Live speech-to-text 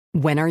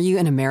When are you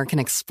an American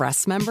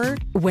Express member?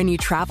 When you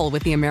travel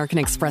with the American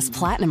Express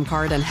Platinum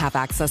Card and have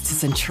access to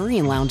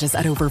Centurion Lounges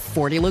at over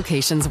 40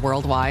 locations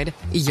worldwide,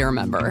 you're a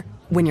member.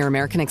 When your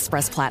American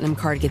Express Platinum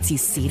Card gets you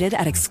seated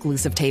at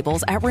exclusive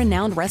tables at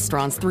renowned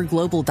restaurants through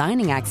global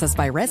dining access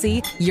by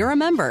Resy, you're a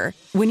member.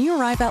 When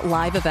you arrive at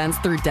live events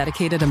through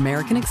dedicated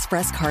American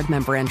Express Card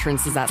member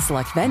entrances at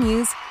select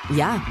venues,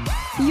 yeah,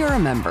 you're a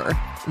member.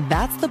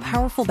 That's the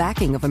powerful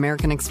backing of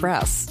American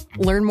Express.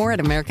 Learn more at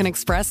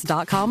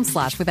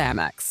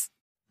americanexpress.com/withAmex.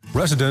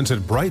 Residents at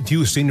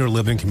Brightview Senior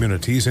Living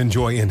Communities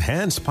enjoy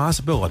enhanced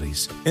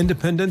possibilities,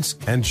 independence,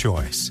 and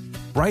choice.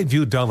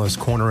 Brightview Dulles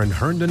Corner in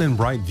Herndon and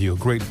Brightview,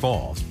 Great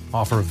Falls,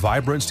 offer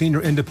vibrant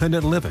senior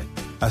independent living,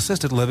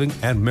 assisted living,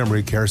 and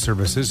memory care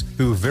services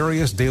through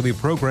various daily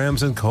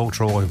programs and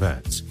cultural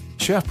events.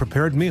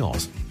 Chef-prepared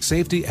meals,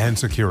 safety and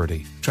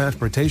security,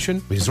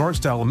 transportation,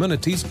 resort-style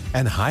amenities,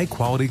 and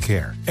high-quality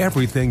care.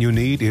 Everything you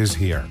need is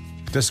here.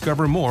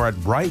 Discover more at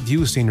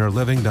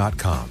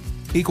brightviewseniorliving.com.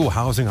 Equal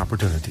housing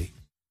opportunity.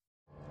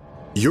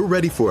 You're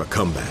ready for a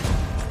comeback.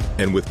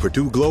 And with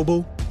Purdue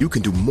Global, you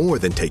can do more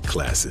than take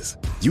classes.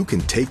 You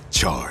can take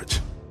charge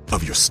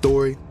of your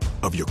story,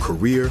 of your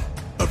career,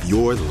 of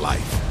your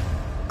life.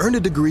 Earn a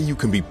degree you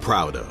can be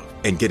proud of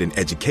and get an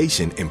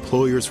education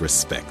employers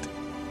respect.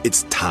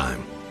 It's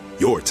time.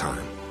 Your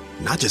time,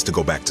 not just to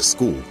go back to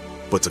school,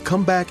 but to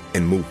come back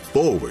and move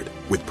forward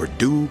with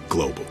Purdue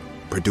Global,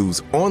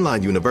 Purdue's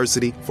online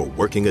university for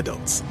working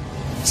adults.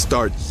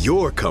 Start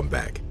your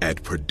comeback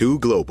at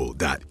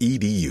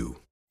purdueglobal.edu.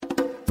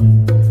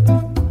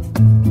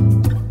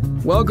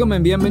 Welcome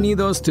and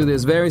bienvenidos to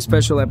this very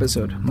special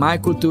episode, My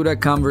Cultura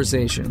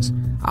Conversations,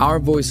 our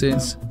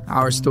voices,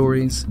 our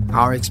stories,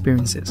 our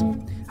experiences.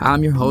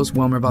 I'm your host,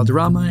 Wilmer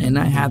Valderrama, and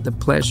I had the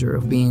pleasure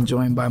of being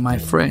joined by my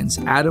friends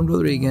Adam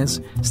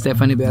Rodriguez,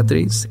 Stephanie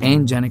Beatriz,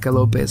 and Janica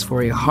Lopez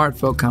for a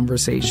heartfelt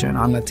conversation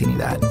on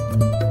Latinidad.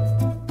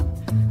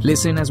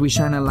 Listen as we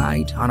shine a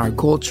light on our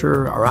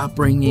culture, our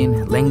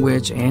upbringing,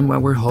 language, and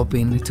what we're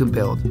hoping to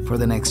build for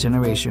the next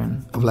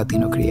generation of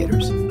Latino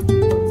creators.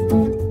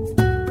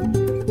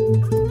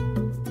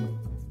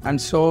 I'm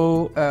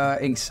so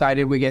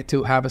excited we get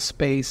to have a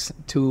space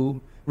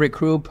to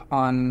regroup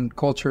on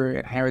culture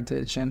and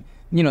heritage. And,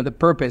 you know, the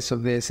purpose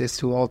of this is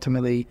to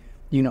ultimately,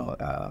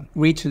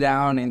 reach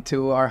down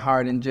into our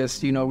heart and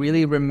just,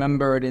 really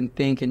remember it and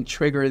think and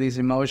trigger these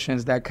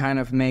emotions that kind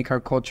of make our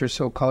culture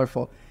so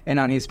colorful. And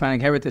on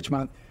Hispanic Heritage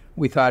Month,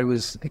 we thought it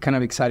was kind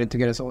of excited to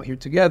get us all here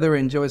together,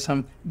 enjoy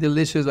some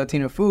delicious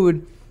Latino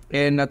food,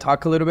 and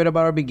talk a little bit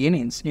about our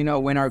beginnings.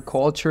 When our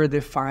culture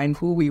defined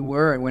who we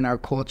were, when our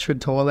culture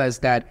told us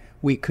that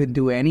we could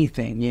do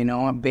anything,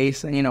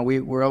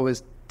 we're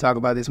always talk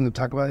about this, and we've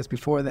talked about this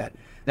before,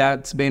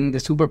 that's been the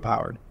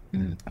superpower.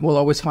 We'll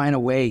always find a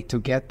way to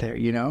get there,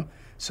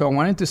 So I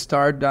wanted to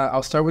start,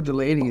 I'll start with the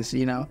ladies,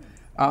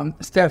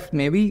 Steph,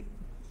 maybe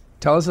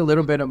tell us a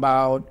little bit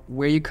about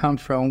where you come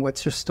from,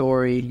 what's your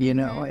story,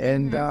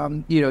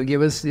 and,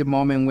 give us the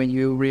moment when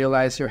you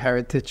realized your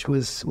heritage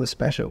was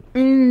special.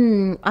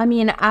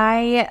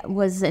 I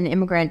was an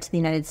immigrant to the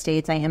United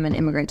States. I am an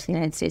immigrant to the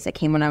United States. I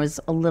came when I was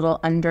a little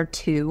under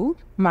 2.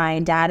 My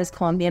dad is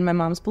Colombian, my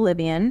mom's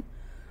Bolivian.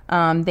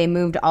 They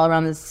moved all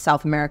around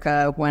South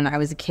America when I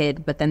was a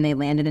kid, but then they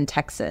landed in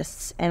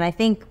Texas. And I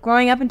think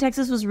growing up in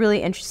Texas was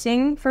really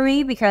interesting for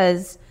me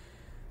because,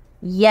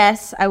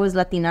 yes, I was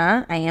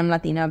Latina. I am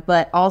Latina,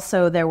 but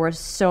also there were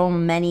so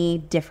many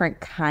different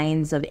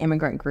kinds of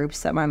immigrant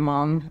groups that my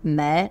mom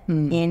met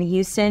in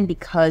Houston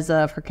because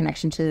of her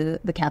connection to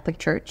the Catholic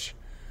Church.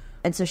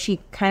 And so she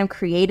kind of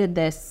created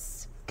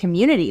this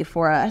community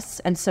for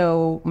us. And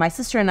so my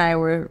sister and I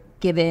were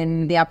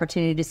given the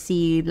opportunity to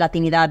see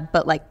Latinidad,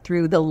 but like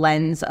through the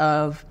lens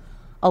of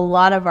a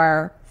lot of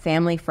our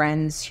family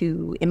friends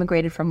who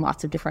immigrated from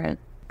lots of different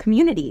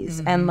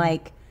communities. And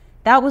like,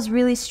 that was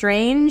really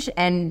strange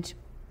and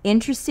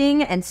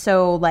interesting. And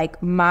so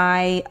like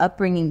my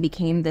upbringing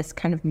became this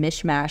kind of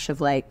mishmash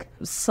of like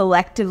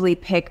selectively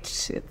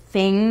picked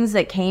things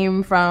that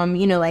came from,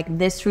 like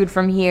this food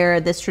from here,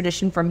 this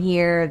tradition from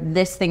here,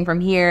 this thing from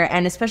here.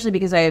 And especially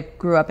because I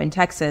grew up in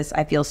Texas,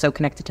 I feel so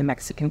connected to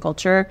Mexican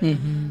culture,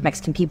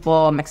 Mexican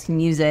people, Mexican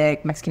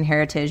music, Mexican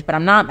heritage, but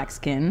I'm not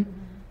Mexican,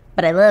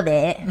 but I love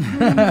it.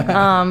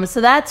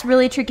 So that's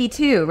really tricky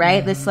too,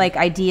 right? This like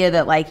idea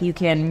that like you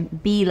can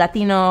be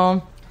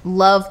Latino,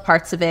 love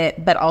parts of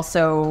it, but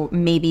also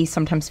maybe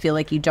sometimes feel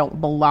like you don't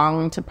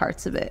belong to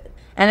parts of it.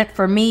 And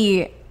for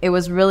me, it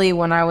was really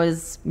when I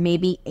was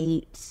maybe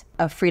 8,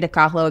 a Frida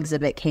Kahlo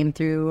exhibit came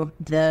through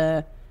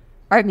the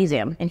art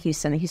museum in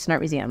Houston, the Houston Art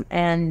Museum.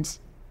 And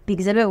the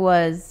exhibit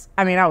was,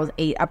 I was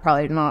 8, I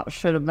probably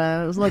should have been,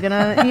 I was looking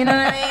at it, you know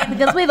what I mean?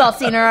 Because we've all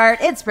seen her art,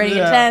 it's pretty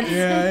intense.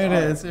 Yeah, it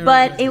is.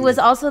 But it was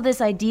also this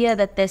idea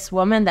that this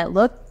woman that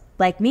looked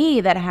like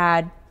me, that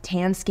had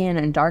tan skin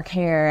and dark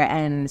hair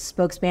and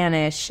spoke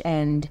Spanish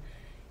and,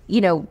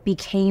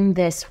 became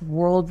this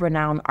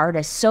world-renowned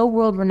artist, so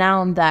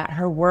world-renowned that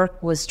her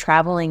work was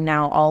traveling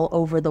now all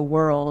over the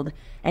world.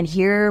 And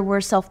here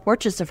were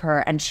self-portraits of her,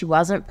 and she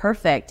wasn't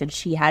perfect, and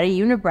she had a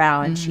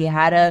unibrow, and she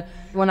had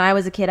when I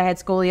was a kid, I had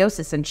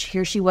scoliosis, and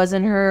here she was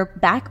in her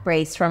back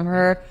brace from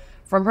her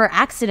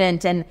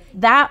accident. And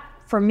that,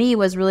 for me,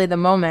 was really the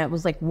moment. It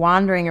was like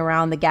wandering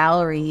around the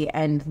gallery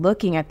and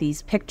looking at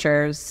these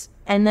pictures,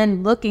 and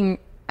then looking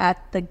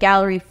at the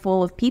gallery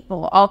full of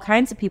people, all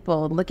kinds of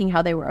people, and looking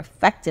how they were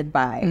affected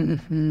by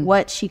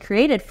what she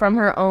created from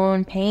her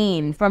own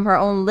pain, from her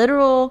own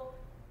literal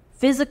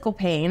physical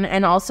pain,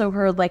 and also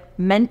her like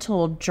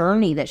mental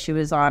journey that she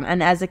was on.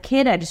 And as a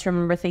kid, I just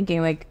remember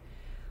thinking like,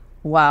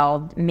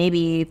 wow,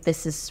 maybe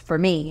this is for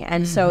me.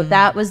 And so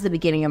that was the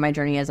beginning of my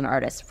journey as an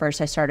artist.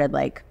 First, I started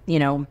like,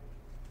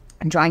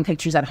 drawing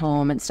pictures at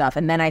home and stuff.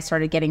 And then I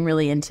started getting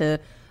really into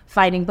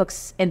finding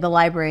books in the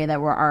library that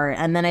were art.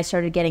 And then I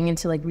started getting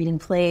into like reading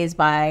plays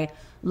by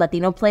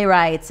Latino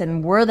playwrights,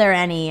 and were there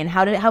any, and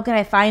how can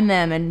I find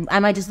them, and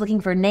am I just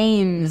looking for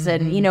names?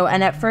 And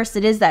and at first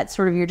it is that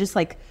sort of, you're just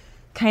like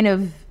kind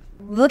of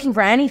looking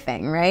for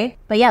anything, right?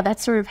 But yeah,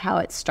 that's sort of how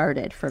it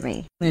started for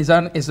me. It's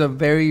a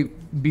very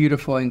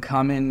beautiful and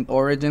common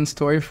origin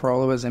story for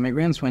all of us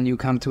immigrants. When you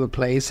come to a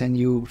place and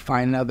you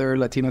find another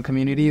Latino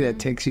community that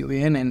takes you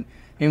in and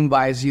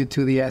invites you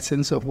to the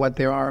essence of what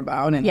they are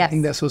about. And I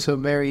think that's also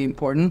very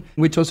important,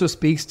 which also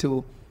speaks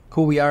to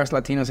who we are as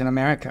Latinos in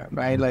America,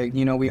 right? Like,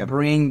 we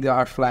bring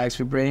our flags,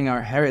 we bring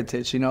our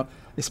heritage.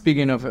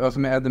 Speaking of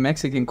the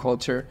Mexican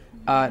culture,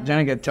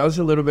 Janica, tell us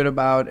a little bit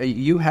about,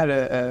 you had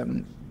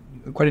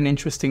quite an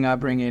interesting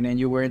upbringing, and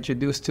you were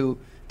introduced to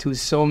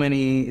so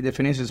many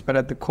definitions, but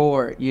at the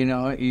core,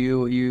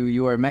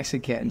 you are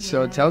Mexican. Yes.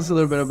 So tell us a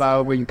little bit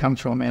about where you come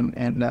from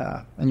and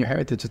your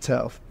heritage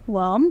itself.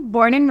 Well, I'm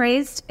born and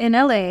raised in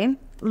LA,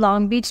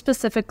 Long Beach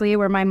specifically,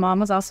 where my mom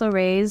was also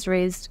raised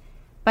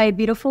by a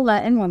beautiful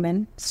Latin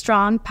woman,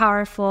 strong,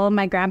 powerful.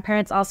 My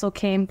grandparents also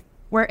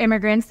were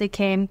immigrants. They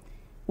came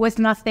with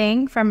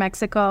nothing from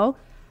Mexico.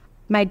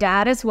 My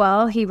dad as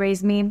well, he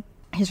raised me.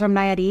 He's from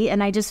Nayarit,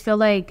 and I just feel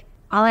like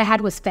all I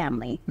had was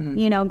family.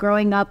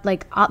 Growing up,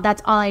 like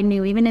that's all I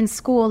knew. Even in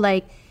school,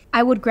 like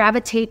I would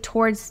gravitate to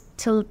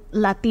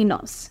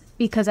Latinos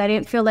because I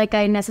didn't feel like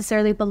I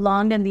necessarily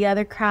belonged in the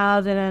other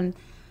crowd. And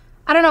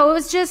I don't know, it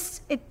was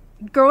just,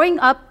 growing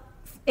up,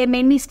 it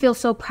made me feel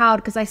so proud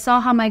because I saw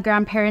how my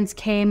grandparents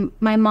came.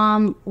 My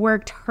mom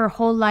worked her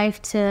whole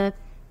life to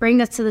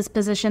bring us to this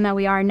position that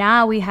we are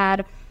now. We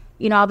had,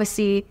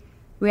 obviously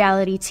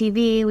reality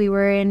TV. We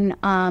were in,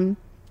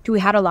 we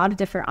had a lot of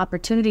different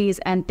opportunities,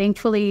 and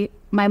thankfully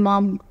my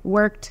mom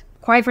worked,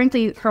 quite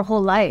frankly, her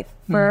whole life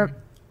for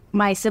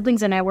my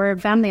siblings and I. Were a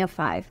family of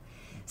 5.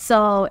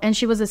 So, and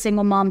she was a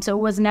single mom, so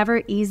it was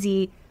never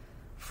easy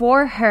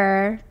for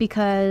her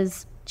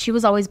because she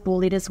was always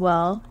bullied as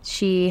well.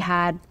 She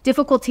had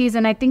difficulties,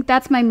 and I think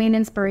that's my main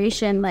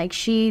inspiration. Like,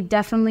 she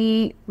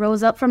definitely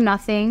rose up from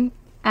nothing,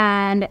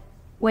 and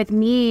with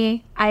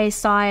me, I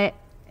saw it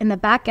in the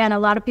back end. A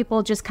lot of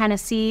people just kind of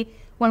see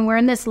when we're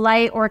in this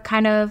light, or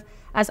kind of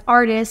as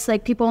artists,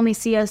 like people only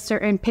see a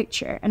certain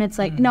picture, and it's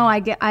like, no,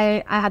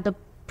 I had the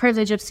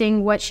privilege of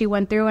seeing what she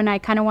went through, and I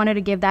kind of wanted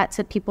to give that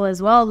to people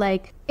as well.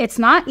 Like, it's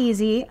not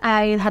easy.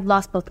 I had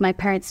lost both my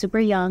parents super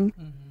young.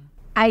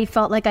 I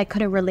felt like I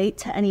couldn't relate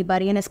to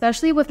anybody, and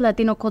especially with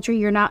Latino culture,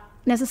 you're not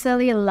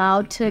necessarily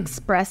allowed to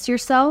express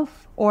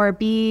yourself or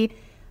be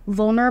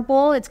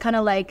vulnerable. It's kind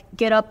of like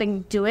get up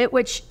and do it,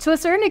 which to a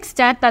certain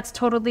extent, that's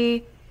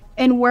totally,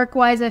 in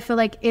work-wise, I feel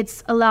like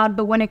it's allowed.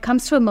 But when it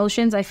comes to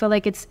emotions, I feel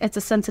like it's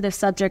a sensitive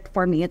subject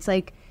for me. It's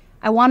like,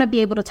 I want to be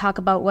able to talk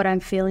about what I'm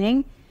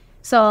feeling.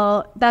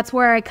 So that's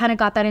where I kind of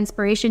got that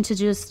inspiration to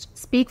just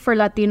speak for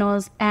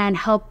Latinos and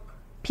help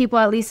people,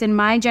 at least in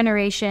my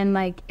generation.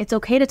 Like, it's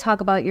okay to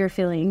talk about your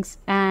feelings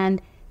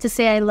and to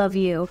say I love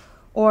you,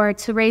 or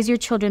to raise your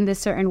children this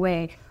certain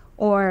way,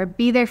 or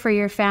be there for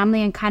your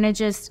family, and kind of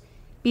just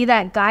be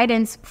that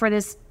guidance for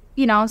this,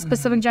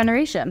 specific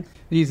generation.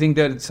 Do you think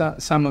that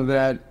some of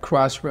that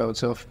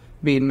crossroads of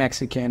being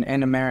Mexican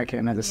and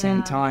American at the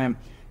same time,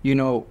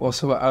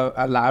 also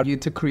allowed you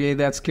to create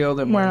that skill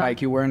that where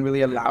like you weren't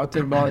really allowed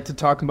to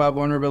talk about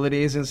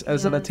vulnerabilities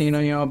as a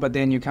Latino, but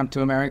then you come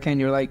to America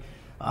and you're like,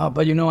 oh,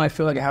 but I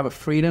feel like I have a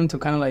freedom to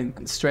kind of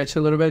like stretch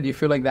a little bit. Do you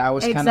feel like that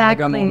was kind of like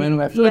a moment?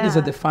 I feel like it's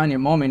a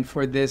defining moment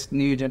for this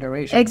new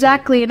generation.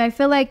 Exactly. And I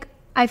feel like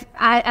I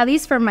at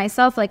least for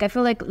myself, like I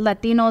feel like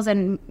Latinos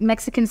and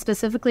Mexicans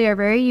specifically are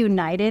very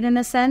united in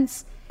a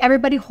sense.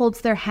 Everybody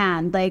holds their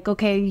hand. Like,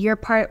 okay,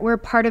 we're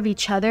part of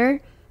each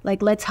other.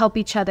 Like, let's help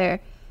each other.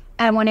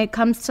 And when it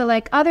comes to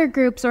like other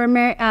groups or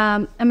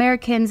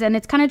Americans, and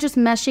it's kind of just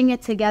meshing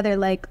it together.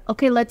 Like,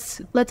 okay,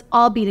 let's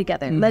all be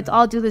together. Let's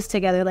all do this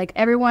together. Like,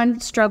 everyone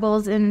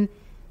struggles in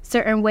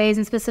certain ways,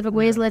 in specific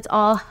ways. Let's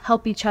all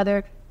help each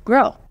other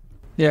grow.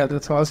 Yeah,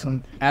 that's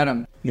awesome.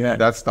 Adam. Yeah,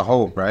 that's the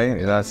hope, right?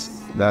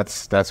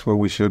 That's what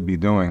we should be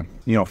doing.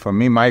 For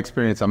me, my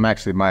experience, I'm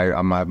actually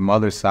on my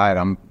mother's side,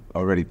 I'm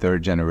already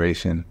 3rd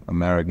generation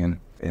American.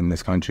 in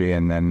this country.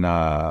 And then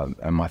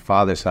on my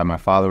father's side, my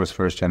father was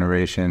first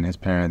generation. His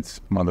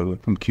parents, mother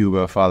from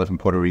Cuba, father from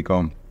Puerto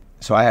Rico.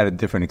 So I had a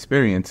different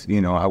experience.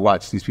 I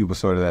watched these people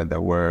sort of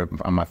that were,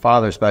 on my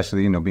father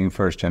especially, being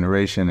first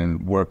generation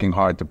and working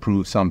hard to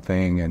prove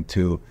something and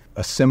to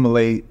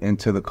assimilate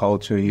into the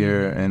culture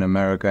here in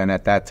America. And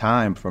at that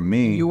time, for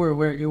me... You were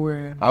where? You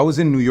were... I was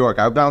in New York.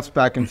 I bounced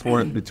back and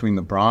forth between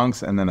the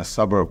Bronx and then a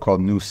suburb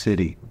called New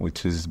City,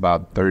 which is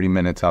about 30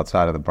 minutes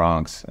outside of the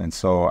Bronx. And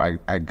so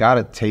I got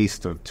a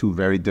taste of two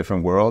very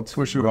different worlds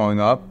for sure growing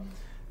up.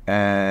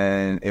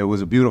 And it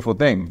was a beautiful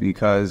thing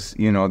because,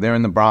 there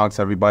in the Bronx,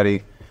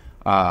 everybody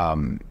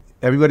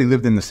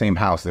lived in the same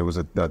house. There was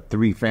a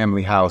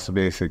 3-family house,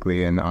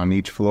 basically, and on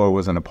each floor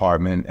was an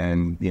apartment,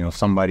 and,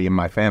 somebody in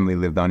my family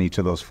lived on each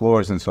of those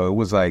floors, and so it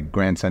was like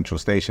Grand Central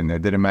Station.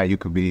 It didn't matter. You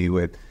could be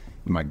with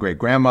my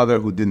great-grandmother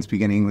who didn't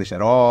speak any English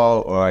at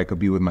all, or I could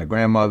be with my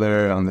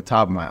grandmother on the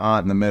top, my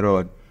aunt in the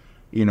middle.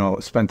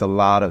 Spent a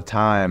lot of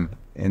time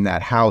in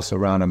that house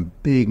around a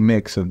big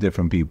mix of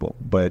different people.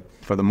 But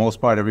for the most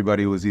part,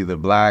 everybody was either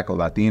Black or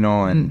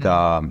Latino, and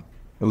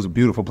it was a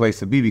beautiful place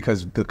to be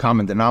because the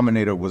common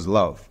denominator was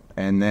love.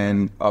 And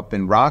then up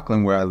in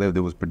Rockland, where I lived,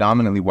 it was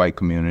predominantly white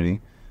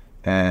community.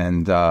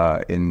 And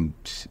in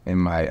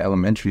my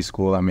elementary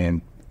school,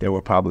 there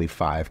were probably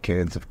 5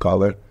 kids of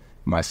color,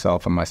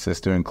 myself and my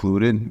sister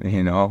included,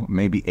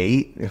 maybe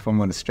 8 if I'm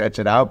going to stretch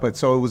it out. But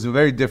so it was a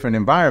very different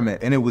environment.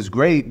 And it was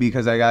great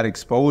because I got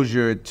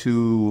exposure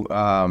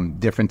to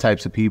different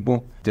types of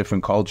people,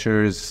 different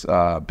cultures,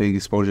 big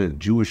exposure to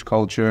Jewish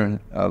culture.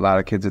 A lot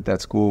of kids at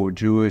that school were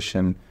Jewish.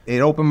 And it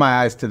opened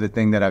my eyes to the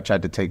thing that I've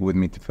tried to take with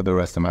me for the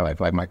rest of my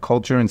life. Like, my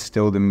culture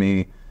instilled in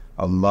me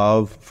a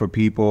love for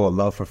people, a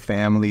love for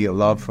family, a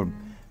love for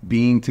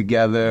being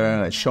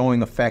together,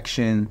 showing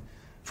affection,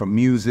 for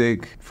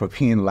music, for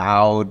being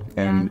loud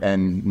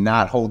and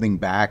not holding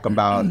back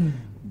about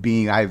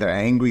being either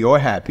angry or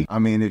happy.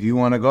 If you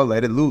want to go,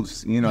 let it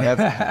loose.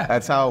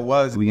 That's how it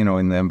was,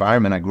 in the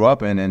environment I grew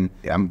up in. And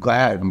I'm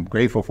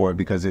grateful for it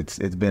because it's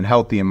been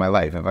healthy in my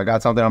life. If I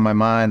got something on my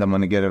mind, I'm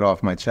going to get it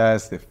off my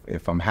chest.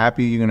 If I'm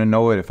happy, you're going to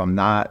know it. If I'm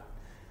not,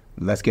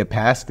 let's get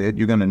past it.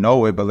 You're going to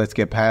know it, but let's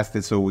get past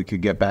it so we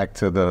could get back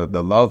to the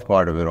love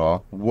part of it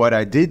all. What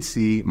I did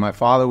see, my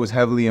father was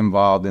heavily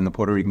involved in the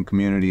Puerto Rican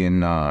community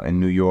in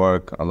New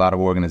York, a lot of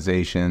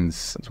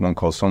organizations. There's one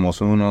called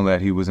Somos Uno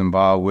that he was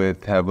involved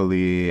with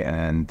heavily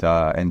and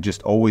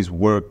just always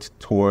worked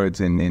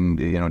towards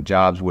in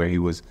jobs where he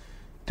was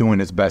doing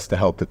his best to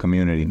help the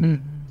community.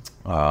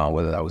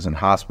 Whether that was in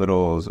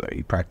hospitals, or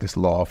he practiced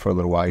law for a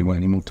little while. He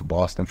moved to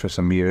Boston for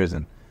some years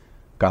and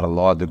got a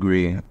law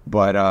degree.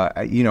 But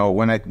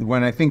when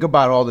I think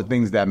about all the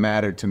things that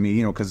mattered to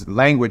me, because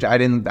language, I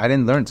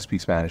didn't learn to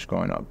speak Spanish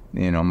growing up.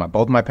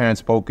 Both my parents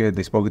spoke it.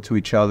 They spoke it to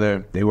each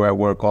other. They were at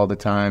work all the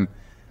time.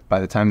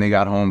 By the time they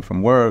got home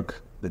from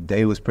work, the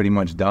day was pretty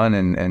much done,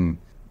 and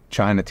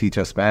trying to teach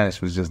us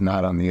Spanish was just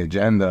not on the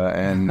agenda.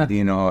 And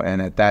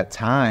and at that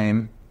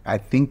time, I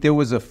think there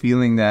was a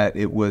feeling that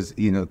it was,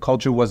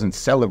 culture wasn't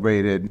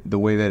celebrated the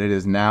way that it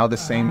is now, the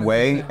same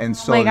way. And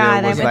so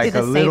there was like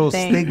a little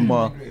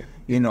stigma.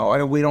 We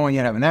don't want you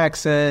to have an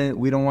accent.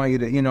 We don't want you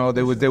to,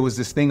 there was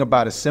this thing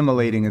about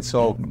assimilating. And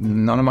so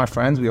none of my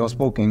friends, we all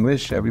spoke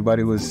English.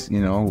 Everybody was,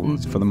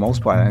 for the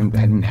most part, I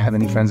didn't have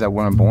any friends that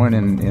weren't born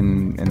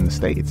in the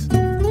States.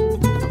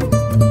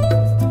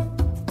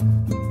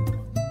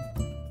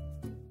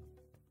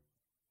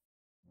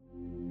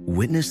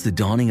 Witness the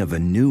dawning of a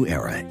new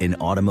era in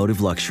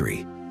automotive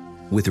luxury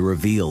with a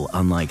reveal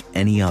unlike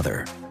any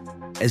other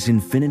as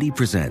Infiniti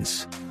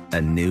presents a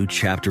new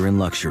chapter in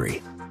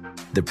luxury.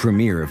 The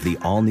premiere of the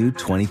all-new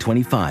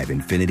 2025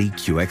 Infiniti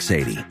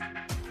QX80.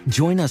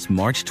 Join us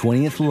March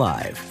 20th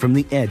live from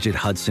the Edge at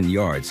Hudson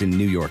Yards in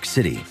New York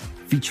City,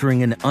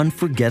 featuring an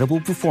unforgettable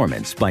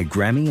performance by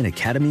Grammy and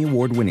Academy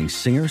Award-winning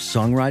singer,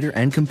 songwriter,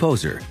 and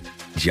composer,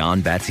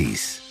 Jon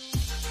Batiste.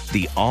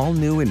 The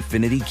all-new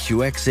Infiniti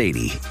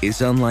QX80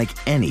 is unlike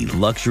any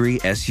luxury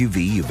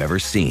SUV you've ever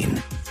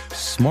seen.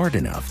 Smart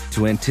enough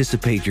to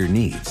anticipate your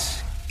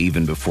needs,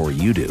 even before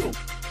you do.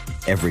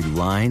 Every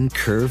line,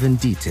 curve, and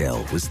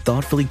detail was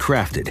thoughtfully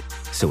crafted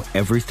so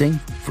everything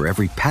for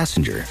every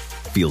passenger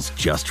feels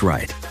just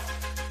right.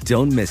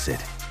 Don't miss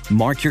it.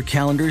 Mark your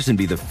calendars and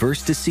be the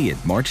first to see it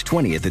March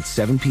 20th at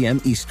 7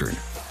 p.m. Eastern,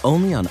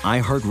 only on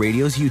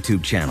iHeartRadio's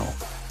YouTube channel.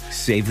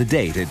 Save the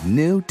date at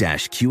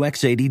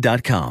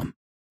new-QX80.com.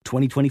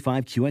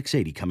 2025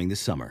 QX80 coming this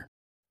summer.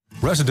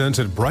 Residents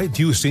at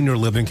Brightview Senior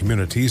Living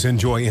Communities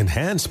enjoy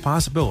enhanced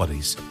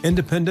possibilities,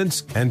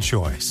 independence, and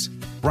choice.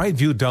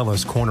 Brightview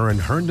Dulles Corner in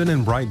Herndon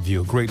and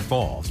Brightview, Great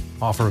Falls,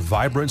 offer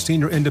vibrant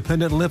senior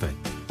independent living,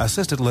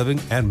 assisted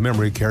living, and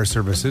memory care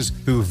services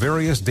through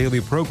various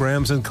daily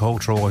programs and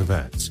cultural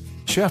events.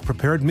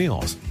 Chef-prepared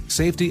meals,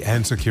 safety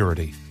and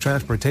security,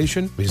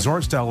 transportation,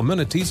 resort-style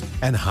amenities,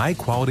 and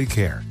high-quality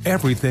care.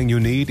 Everything you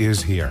need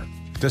is here.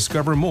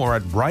 Discover more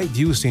at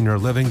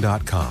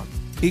brightviewseniorliving.com.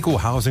 Equal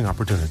housing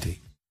opportunity.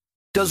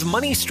 Does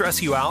money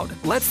stress you out?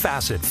 Let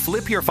Facet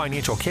flip your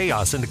financial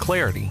chaos into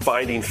clarity.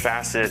 Finding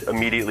Facet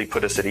immediately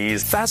put us at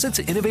ease. Facet's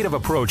innovative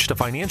approach to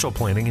financial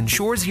planning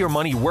ensures your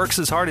money works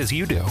as hard as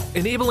you do,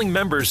 enabling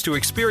members to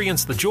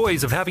experience the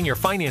joys of having your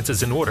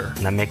finances in order.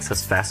 And that makes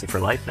us Facet for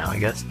life now, I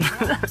guess.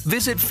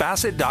 Visit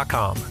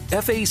Facet.com,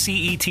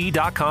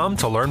 FACET.com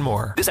to learn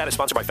more. This ad is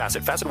sponsored by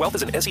Facet. Facet Wealth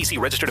is an SEC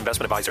registered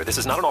investment advisor. This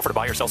is not an offer to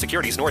buy or sell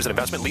securities, nor is it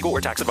investment, legal,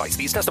 or tax advice.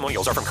 These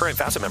testimonials are from current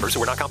Facet members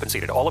who are not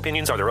compensated. All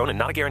opinions are their own and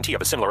not a guarantee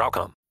of a similar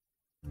outcome.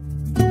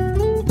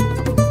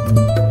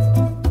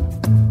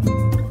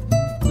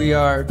 We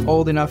are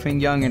old enough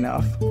and young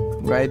enough,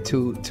 right,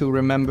 to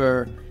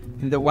remember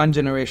the one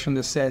generation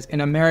that says, in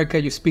America,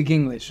 you speak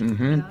English.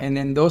 And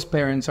then those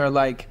parents are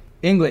like,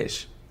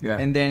 English. Yeah.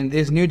 And then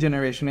this new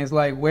generation is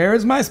like, where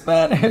is my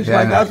Spanish?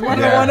 Like, that's what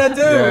I want to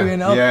do, you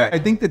know? Yeah, I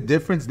think the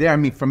difference there, I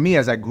mean, for me,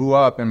 as I grew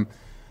up and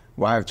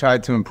I've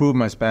tried to improve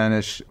my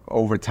Spanish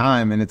over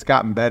time, and it's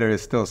gotten better.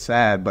 It's still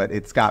sad, but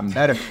it's gotten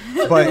better.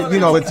 But, you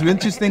know, what's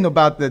interesting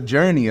about the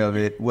journey of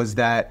it was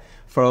that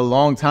for a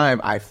long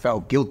time, I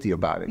felt guilty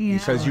about it.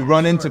 Because you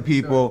run into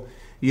people,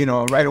 you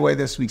know, right away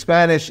they speak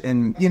Spanish,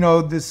 and, you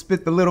know, they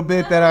spit the little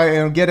bit that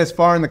I get as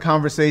far in the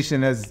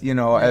conversation as, you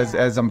know,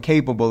 as I'm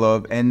capable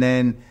of. And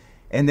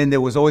then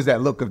there was always that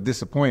look of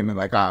disappointment,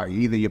 like,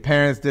 either your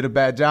parents did a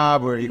bad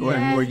job, or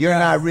you're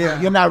not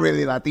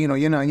really Latino,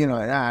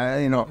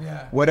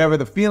 whatever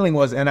the feeling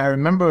was. And I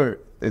remember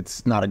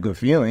it's not a good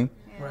feeling,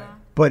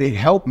 but it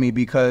helped me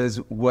because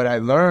what I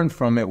learned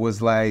from it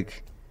was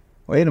like,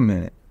 wait a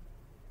minute,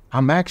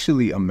 I'm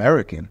actually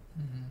American.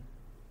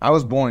 I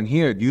was born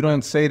here. You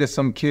don't say to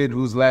some kid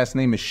whose last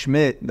name is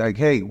Schmidt, like,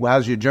 hey,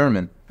 how's your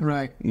German?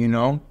 Right. You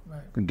know?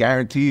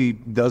 Guarantee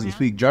doesn't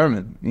speak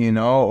German, you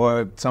know,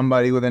 or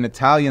somebody with an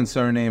Italian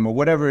surname or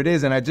whatever it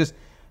is. And it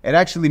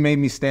actually made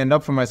me stand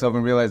up for myself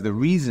and realize the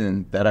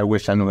reason that I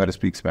wish I knew how to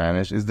speak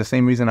Spanish is the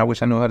same reason I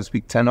wish I knew how to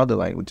speak 10 other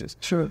languages.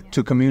 Sure.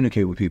 To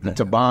communicate with people,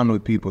 to bond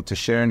with people, to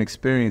share an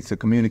experience, to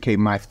communicate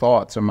my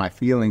thoughts or my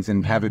feelings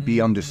and have it be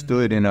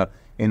understood in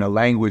a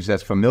language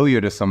that's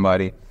familiar to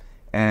somebody.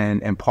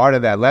 And part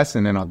of that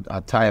lesson, and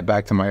I'll tie it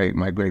back to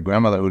my great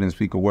grandmother who didn't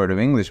speak a word of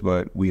English,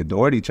 but we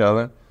adored each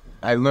other.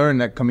 I learned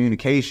that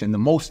communication, the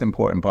most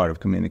important part of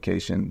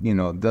communication, you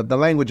know, the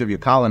language of your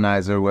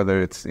colonizer,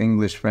 whether it's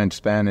English, French,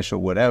 Spanish, or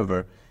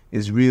whatever,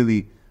 is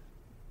really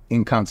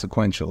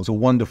inconsequential. It's a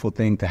wonderful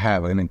thing to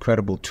have, an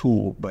incredible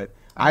tool. But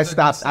I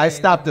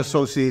stopped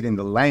associating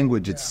the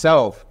language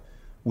itself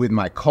with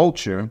my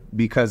culture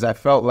because I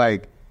felt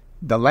like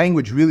the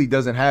language really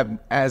doesn't have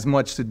as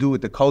much to do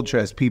with the culture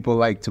as people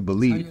like to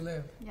believe.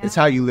 It's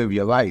how you live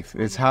your life.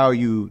 It's how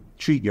you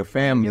treat your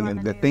family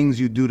and the things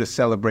you do to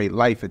celebrate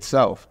life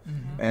itself.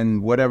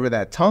 And whatever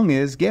that tongue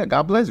is,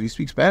 God bless you. You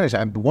speak Spanish.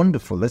 I'm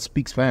wonderful. Let's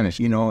speak Spanish,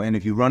 you know. And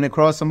if you run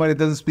across somebody that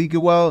doesn't speak it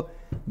well,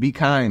 be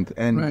kind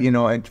and, you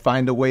know, and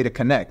find a way to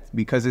connect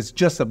because it's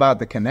just about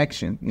the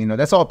connection. You know,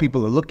 that's all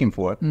people are looking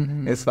for.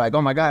 It's like,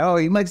 oh my God, oh,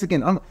 you're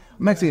Mexican. I'm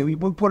Mexican.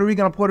 You're Puerto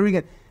Rican. I'm Puerto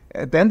Rican.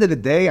 At the end of the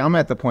day, I'm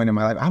at the point in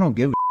my life, I don't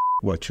give a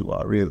what you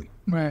are, really.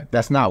 Right.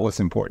 That's not what's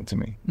important to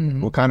me.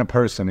 What kind of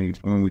person are you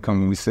when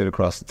we sit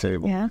across the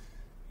table? Yeah.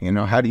 You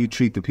know, how do you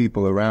treat the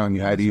people around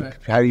you? How do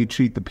you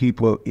treat the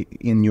people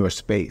in your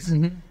space?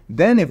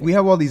 Then if we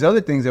have all these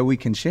other things that we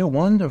can share,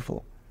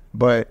 wonderful.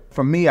 But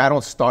for me, I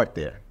don't start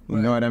there. You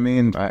know what I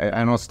mean?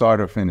 I don't start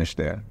or finish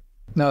there.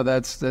 No,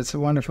 that's a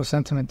wonderful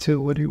sentiment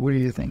too. What do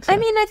you think, Sarah? I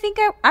mean, I think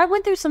I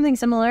went through something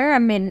similar. I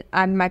mean,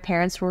 my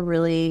parents were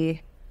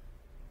really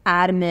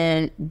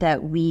adamant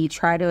that we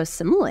try to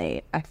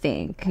assimilate, I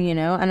think, you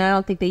know, and I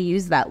don't think they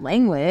use that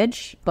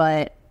language,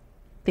 but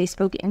they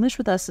spoke English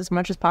with us as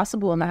much as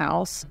possible in the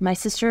house. My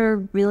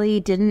sister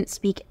really didn't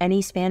speak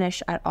any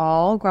Spanish at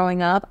all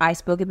growing up. I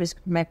spoke it as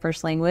my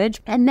first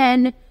language. And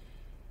then,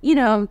 you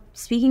know,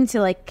 speaking to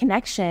like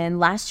connection,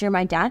 last year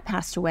my dad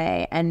passed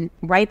away, and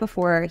right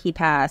before he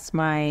passed,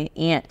 my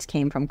aunt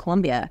came from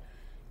Colombia.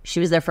 She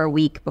was there for a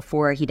week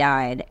before he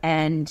died,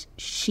 and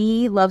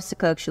she loves to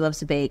cook. She loves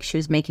to bake. She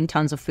was making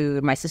tons of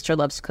food. My sister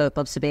loves to cook,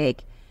 loves to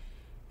bake.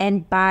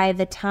 And by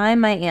the time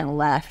my aunt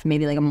left,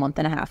 maybe like a month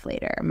and a half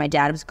later, my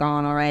dad was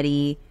gone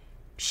already.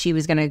 She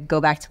was going to go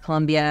back to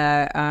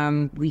Colombia.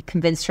 We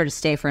convinced her to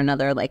stay for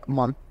another like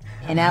month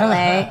in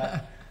LA.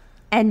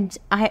 And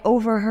I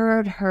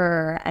overheard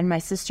her and my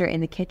sister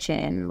in the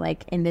kitchen,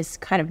 like in this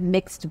kind of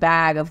mixed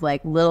bag of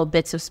like little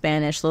bits of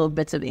Spanish, little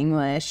bits of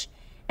English.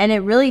 And it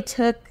really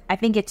took, I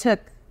think it took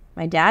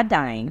my dad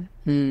dying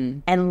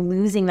and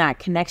losing that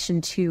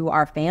connection to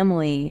our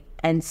family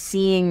and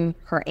seeing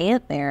her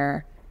aunt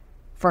there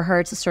for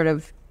her to sort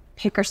of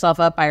pick herself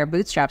up by her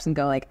bootstraps and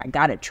go like, I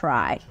gotta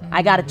try.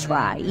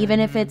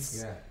 Even if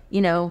it's, you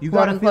know,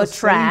 quote unquote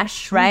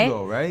trash, right?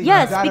 Though, right?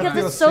 Yes,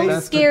 because it's so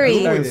scary.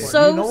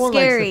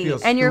 Scary.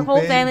 And your whole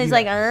family's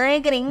like,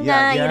 ay,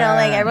 gringa, you know,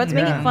 like everyone's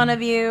making fun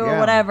of you or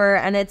whatever.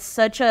 And it's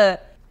such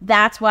a...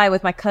 That's why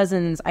with my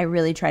cousins, I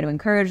really try to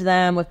encourage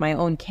them. With my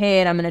own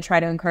kid, I'm going to try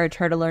to encourage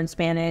her to learn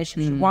Spanish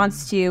if she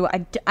wants to.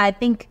 I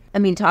think, I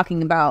mean,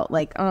 talking about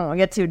like, oh, I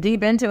get too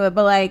deep into it,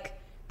 but like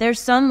There's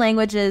some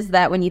languages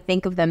that when you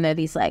think of them, they're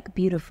these like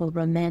beautiful,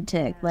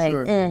 romantic, like,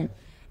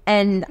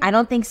 and I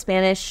don't think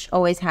Spanish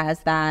always has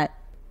that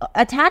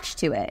attached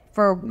to it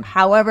for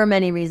however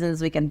many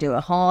reasons. We can do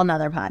a whole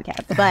nother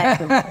podcast,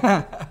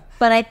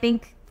 but I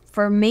think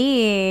for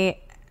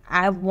me,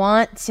 I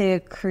want to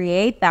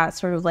create that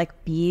sort of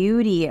like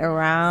beauty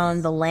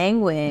around the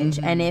language.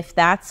 And if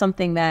that's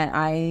something that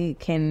I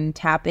can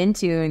tap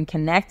into and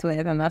connect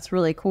with, and that's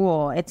really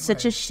cool. It's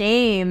such a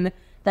shame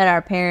that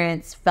our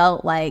parents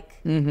felt like.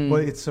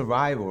 But it's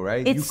survival,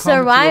 right? It's you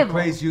come survival. to a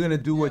place, you're going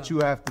to do what you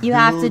have to do. You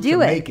have to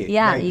do it. Make it.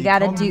 Yeah, Like, you got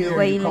to come do here,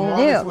 what you come all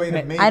need this to way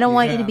do. make I don't it.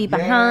 want you to be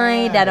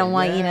behind. I don't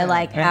want you to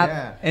like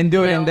have. And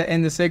do it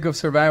in the sake of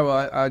survival.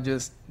 I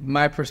just,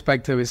 my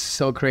perspective is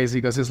so crazy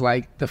because it's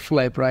like the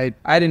flip, right?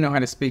 I didn't know how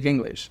to speak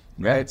English,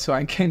 right? So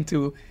I came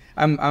to,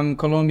 I'm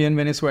Colombian,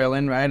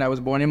 Venezuelan, right? I was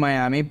born in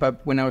Miami,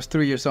 but when I was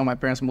 3 years old, my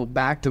parents moved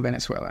back to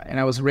Venezuela. And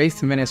I was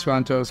raised in Venezuela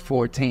until I was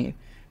 14.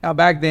 Now,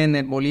 back then,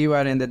 the Bolivar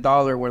and the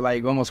dollar were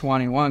like almost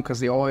 1-in-1 because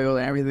the oil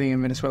and everything in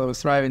Venezuela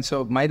was thriving.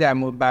 So my dad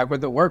moved back where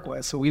the work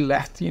was. So we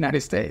left the United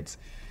States.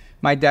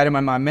 My dad and my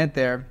mom met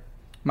there.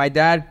 My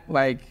dad,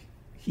 like,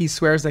 he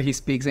swears that he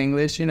speaks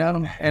English, you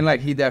know? And,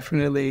 like, he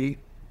definitely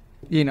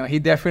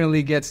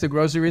gets the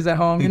groceries at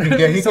home. You know?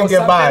 He can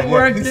get by.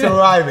 He's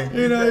surviving.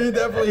 You know, he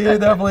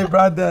definitely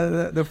brought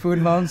the food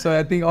home. So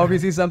I think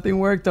obviously something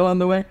worked along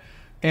the way.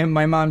 And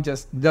my mom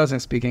just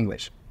doesn't speak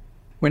English.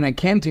 When I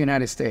came to the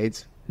United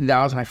States,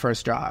 that was my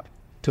first job,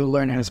 to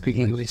learn how to speak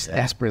English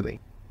desperately.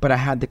 But I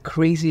had the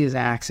craziest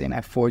accent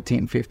at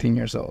 14, 15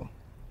 years old,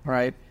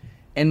 right?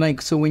 And like,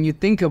 so when you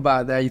think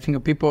about that, you think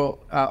of people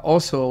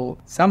also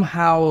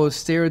somehow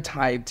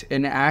stereotyped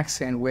an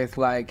accent with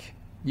like,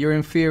 you're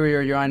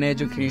inferior, you're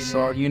uneducated,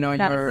 or, you know,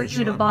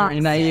 you're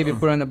naive, you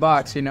put on the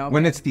box, you know?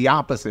 When it's the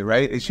opposite,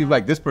 right? She's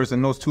like, this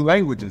person knows 2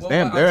 languages.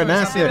 Damn, they're an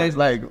asset. It's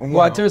like, well,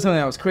 I'll tell you something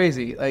that was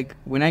crazy. Like,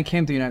 when I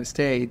came to the United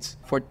States,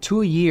 for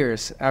 2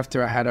 years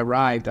after I had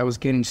arrived, I was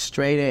getting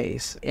straight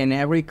A's in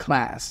every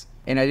class,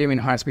 and I didn't even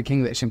know how to speak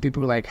English. And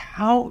people were like,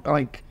 how,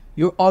 like,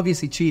 you're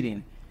obviously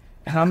cheating.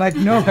 And I'm like,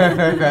 no,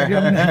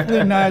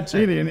 you're not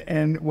cheating.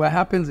 And what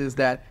happens is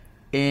that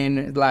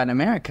in Latin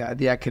America,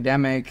 the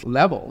academic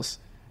levels,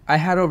 I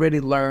had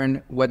already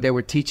learned what they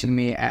were teaching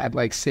me at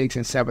like 6th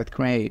and 7th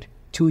grade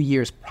 2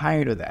 years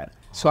prior to that.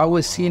 So I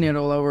was seeing it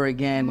all over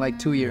again like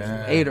 2 years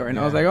later. And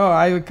I was like, oh,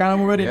 I kind of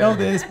already know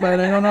this, but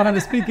I don't know how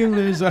to speak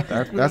English.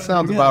 That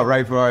sounds about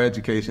right for our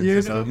education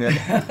system.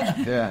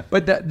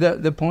 But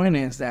the point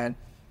is that,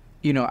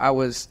 you know, I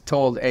was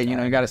told, hey, you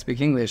know, you got to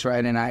speak English,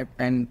 right?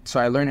 And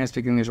so I learned how to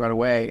speak English right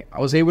away. I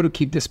was able to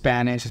keep the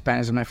Spanish.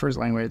 Spanish is my first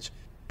language.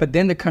 But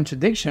then the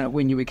contradiction of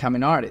when you become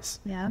an artist.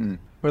 Yeah.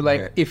 Where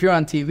like, if you're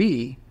on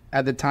TV,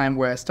 at the time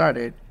where I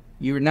started,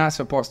 you're not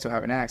supposed to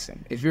have an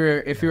accent. If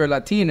you're a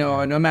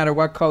Latino, no matter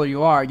what color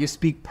you are, you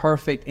speak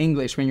perfect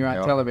English when you're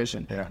on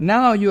television. Yeah.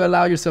 Now you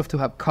allow yourself to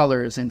have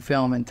colors in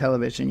film and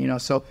television, you know.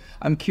 So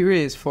I'm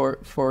curious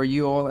for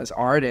you all as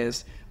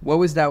artists, what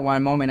was that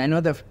one moment? I know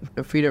that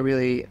Frida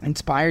really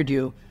inspired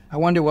you. I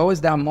wonder, what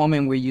was that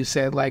moment where you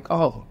said like,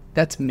 oh,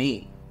 that's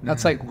me.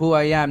 That's like who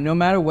I am, no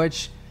matter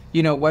which,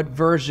 you know, what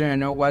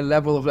version or what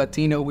level of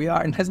Latino we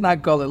are. And let's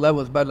not call it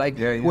levels, but like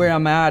where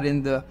I'm at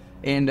in the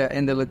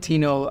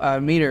Latino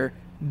meter,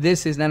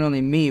 this is not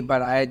only me,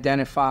 but I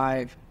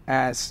identify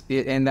as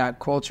in that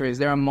culture. Is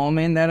there a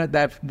moment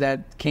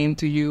that came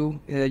to you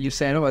that you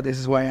said, oh, this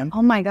is who I am?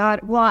 Oh my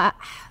God. Well,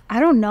 I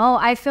don't know.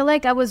 I feel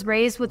like I was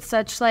raised with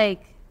such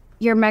like,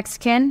 you're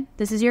Mexican,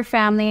 this is your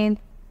family,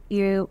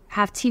 you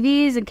have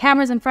TVs and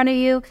cameras in front of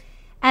you.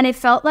 And it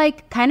felt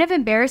like kind of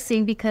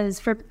embarrassing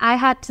because I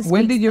had to speak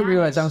When did you Spanish.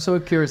 realize, I'm so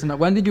curious now,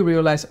 when did you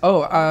realize,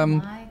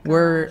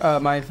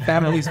 my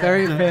family's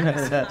very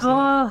famous?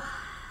 Oh,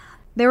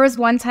 there was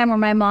one time where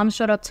my mom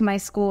showed up to my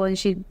school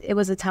and it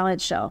was a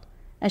talent show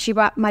and she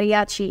brought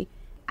mariachi.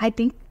 I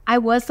think I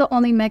was the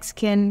only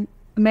Mexican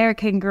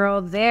American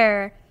girl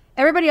there.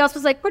 Everybody else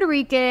was like Puerto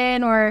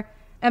Rican or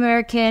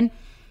American.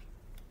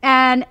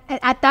 And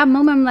at that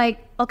moment, I'm like,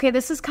 okay,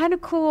 this is kind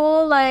of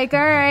cool. Like, all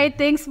right,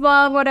 thanks,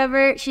 Mom,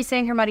 whatever. She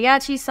sang her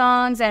mariachi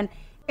songs and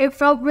it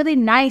felt really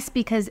nice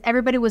because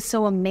everybody was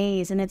so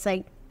amazed. And it's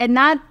like, and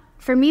not,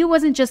 for me, it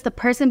wasn't just the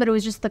person, but it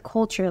was just the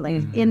culture,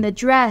 like in the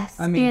dress.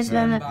 I mean,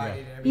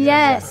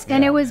 yes,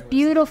 and it was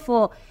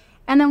beautiful.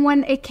 And then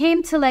when it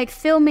came to like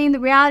filming the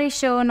reality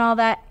show and all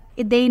that,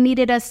 they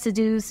needed us to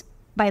do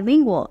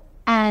bilingual.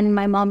 And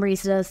my mom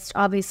raised us,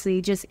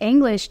 obviously, just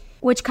English,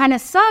 which kind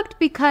of sucked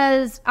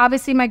because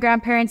obviously my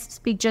grandparents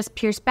speak just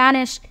pure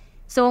Spanish.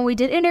 So when we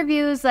did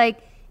interviews, like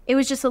it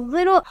was just a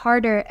little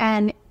harder.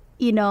 And,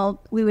 you know,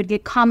 we would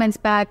get comments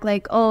back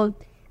like, oh,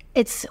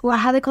 it's, well,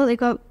 how they call it? They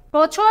go,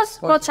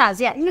 pochas?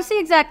 Yeah, you see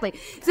exactly.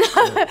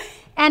 So,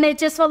 and it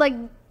just felt like,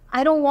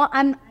 I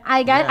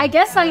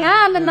guess I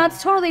am, and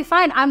that's totally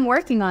fine. I'm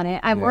working on it.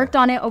 I've worked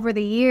on it over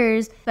the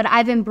years, but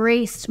I've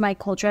embraced my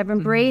culture. I've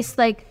embraced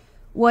like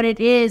what it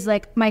is.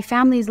 Like my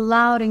family's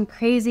loud and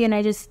crazy, and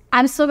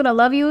I'm still gonna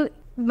love you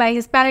my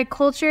Hispanic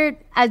culture,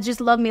 I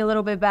just love me a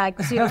little bit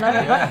back. So,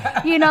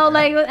 you know,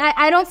 like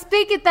I don't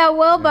speak it that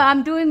well, but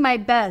I'm doing my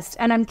best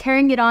and I'm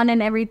carrying it on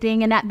and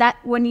everything. And that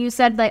when you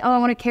said like, oh, I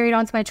want to carry it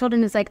on to my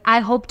children, it's like,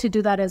 I hope to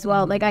do that as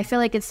well. Like, I feel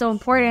like it's so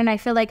important. I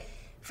feel like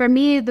for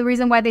me, the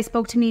reason why they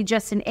spoke to me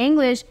just in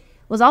English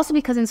was also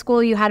because in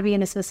school you had to be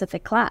in a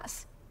specific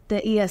class. The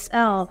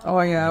ESL.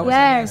 Oh yeah.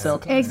 Yes,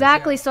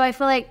 exactly. So I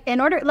feel like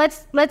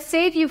let's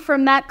save you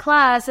from that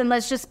class and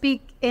let's just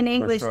speak in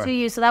English to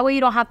you, so that way you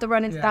don't have to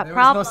run into that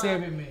problem. There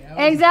was no saving me.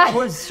 Exactly.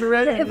 I was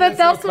shredded.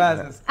 But also,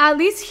 at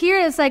least here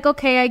it's like,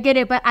 okay, I get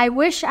it, but I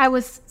wish I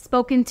was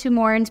spoken to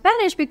more in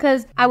Spanish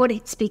because I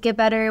would speak it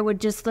better. It would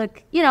just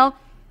look, you know,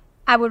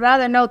 I would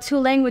rather know 2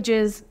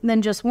 languages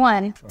than just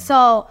one.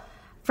 So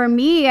for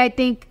me, I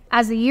think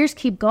as the years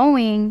keep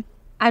going,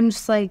 I'm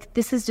just like,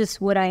 this is just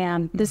what I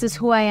am. This is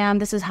who I am.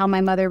 This is how my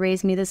mother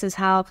raised me. This is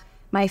how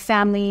my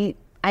family,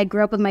 I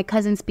grew up with my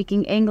cousin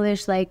speaking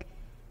English. Like,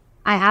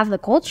 I have the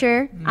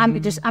culture. I'm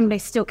gonna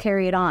still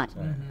carry it on.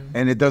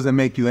 And it doesn't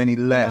make you any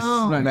less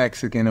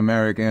Mexican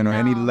American or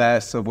any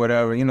less of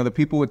whatever. You know, the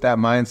people with that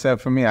mindset,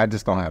 for me, I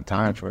just don't have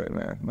time for it,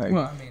 man.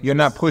 Like, you're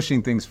not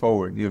pushing things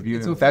forward.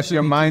 If that's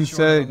your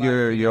mindset,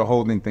 you're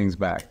holding things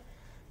back.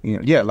 You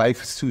know, yeah,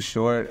 life is too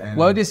short. And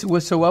what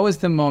was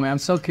the moment? I'm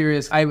so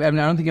curious. I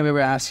don't think I've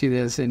ever asked you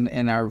this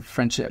in our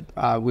friendship.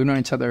 We've known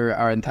each other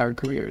our entire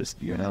careers.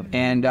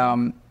 And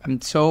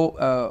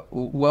what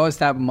was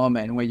that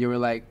moment where you were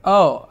like,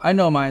 oh, I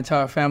know my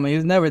entire family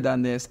has never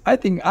done this. I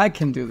think I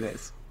can do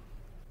this.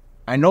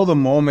 I know the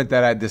moment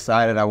that I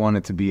decided I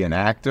wanted to be an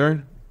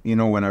actor, you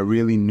know, when I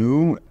really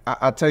knew.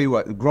 I'll tell you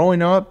what,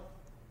 growing up,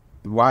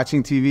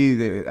 watching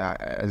TV,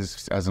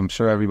 as I'm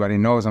sure everybody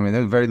knows, I mean,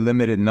 there's a very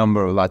limited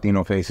number of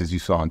Latino faces you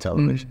saw on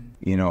television.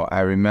 You know,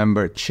 I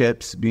remember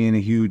Chips being a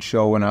huge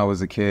show when I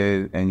was a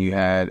kid, and you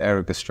had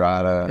Eric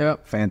Estrada,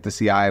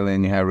 Fantasy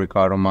Island, you had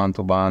Ricardo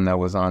Montalban that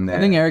was on there. I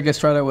think Eric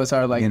Estrada was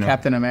our,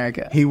 Captain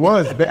America. He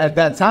was at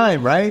that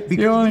time, right?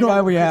 Because, the only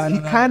guy we had. He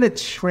kind of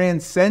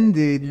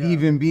transcended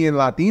even being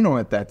Latino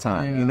at that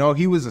time. You know,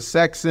 he was a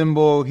sex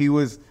symbol. He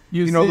was...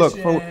 You know, look,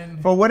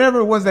 for whatever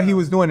it was that he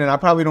was doing, and I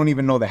probably don't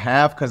even know the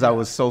half because I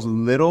was so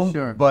little,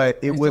 but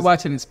it was...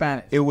 watching in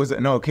Spanish. It was...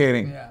 No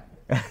kidding.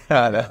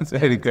 That's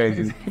very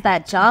crazy.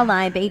 That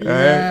jawline, baby.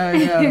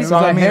 So,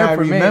 I mean, I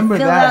remember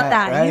Fill that, out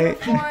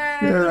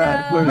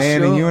that right?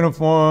 Man in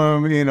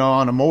uniform, you know,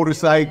 on a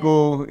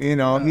motorcycle, you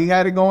know, he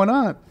had it going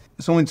on.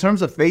 So in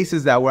terms of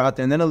faces that were out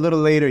there, and then a little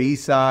later,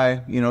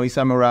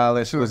 Isai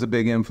Morales was a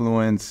big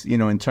influence, you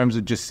know, in terms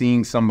of just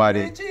seeing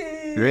somebody...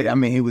 I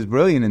mean, he was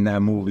brilliant in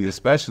that movie,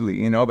 especially,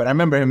 you know. But I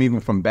remember him even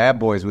from Bad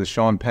Boys with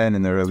Sean Penn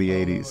in the early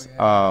 80s.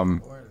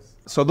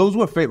 So those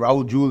were favorite.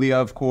 Raul Julia,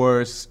 of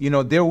course. You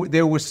know,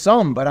 there were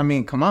some, but I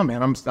mean, come on,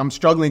 man. I'm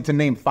struggling to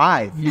name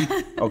 5,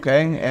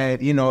 okay?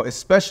 And, you know,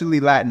 especially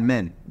Latin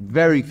men.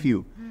 Very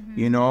few.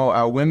 You know,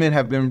 our women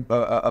have been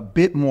a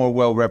bit more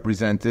well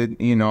represented.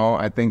 You know,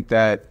 I think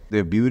that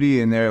their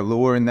beauty and their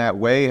allure in that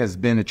way has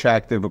been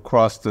attractive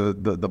across the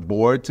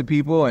board to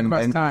people, and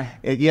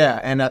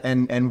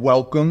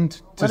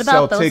welcomed to sell tickets. What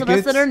about those of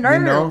us that are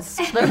nerds?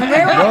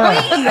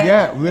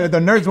 You know? The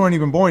nerds weren't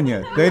even born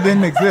yet. They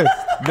didn't exist.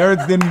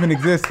 Nerds didn't even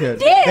exist yet.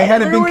 They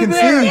hadn't been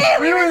conceived.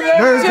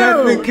 Nerds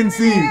hadn't been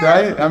conceived,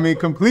 right? I mean,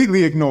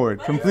 completely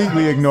ignored. So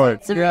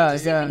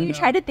you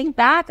try to think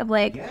back of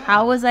like,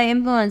 how was I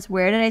influenced?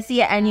 Where did I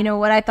see it? And you know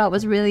what I thought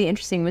was really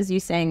interesting was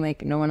you saying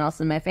like, no one else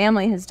in my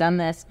family has done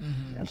this.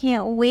 I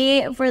can't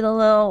wait for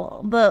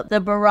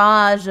the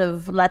barrage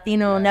of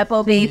Latino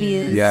Nepo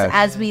babies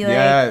as we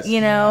like,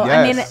 you know.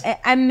 I mean,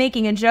 I'm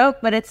making a joke,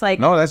 but it's like,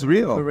 no, that's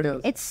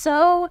real. It's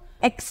so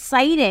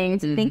exciting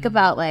to think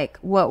about like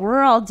what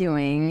we're all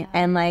doing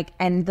and like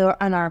and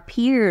our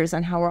peers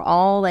and how we're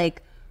all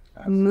like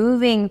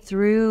moving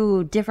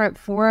through different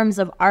forms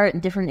of art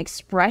and different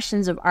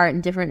expressions of art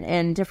and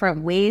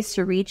different ways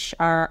to reach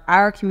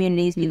our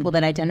communities, people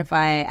that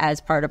identify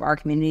as part of our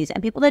communities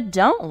and people that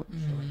don't.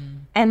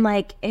 And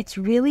like it's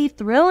really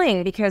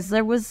thrilling because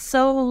there was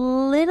so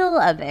little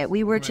of it.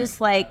 We were just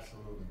like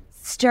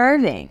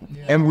starving.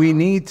 And we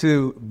need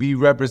to be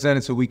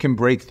represented so we can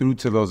break through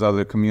to those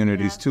other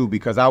communities too,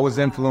 because I was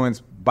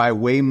influenced by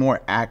way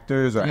more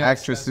actors or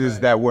actresses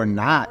that were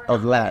not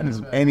of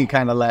Latin, any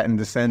kind of Latin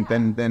descent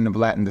than of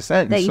Latin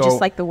descent. That you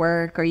just like the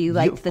work or you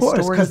like the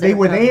stories. Because they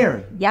were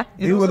there. Yeah.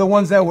 They were the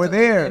ones that were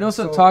there. It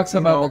also talks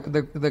about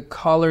the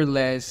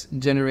colorless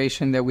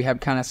generation that we have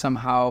kind of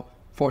somehow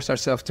forced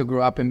ourselves to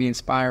grow up and be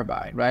inspired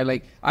by, right?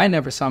 Like, I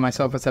never saw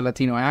myself as a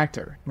Latino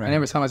actor. I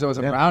never saw myself as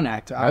a brown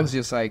actor. I was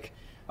just like,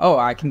 oh,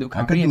 I can do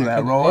comedy, I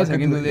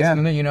can do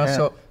this, you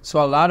know.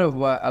 So a lot of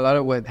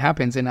what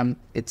happens, and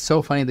it's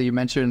so funny that you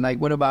mentioned like,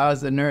 what about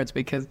us, the nerds?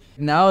 Because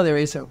now there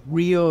is a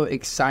real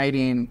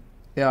exciting,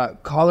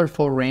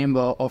 colorful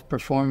rainbow of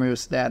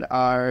performers that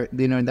are,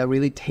 you know, that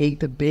really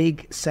take the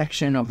big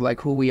section of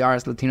like who we are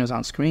as Latinos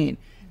on screen.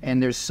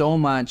 And there's so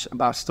much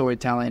about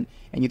storytelling.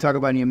 And you talk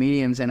about new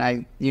mediums,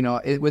 and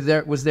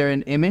was there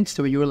an image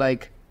to where you were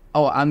like,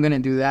 oh, I'm gonna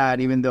do that,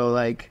 even though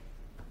like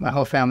my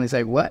whole family's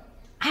like, what?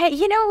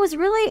 It was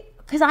really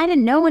because I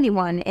didn't know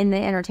anyone in the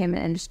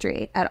entertainment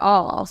industry at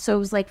all. So it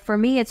was like, for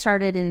me, it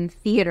started in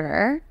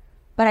theater,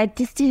 but I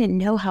just didn't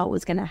know how it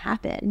was going to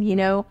happen. You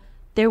know,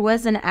 there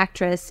was an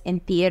actress in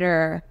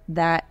theater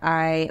that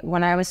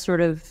when I was sort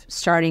of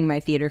starting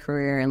my theater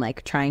career and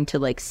like trying to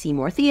like see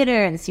more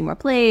theater and see more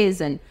plays,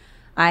 and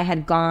I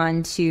had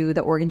gone to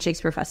the Oregon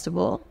Shakespeare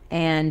Festival,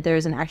 and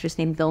there's an actress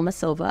named Vilma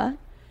Silva,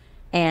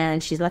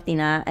 and she's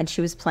Latina, and she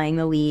was playing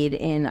the lead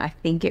in, I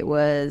think it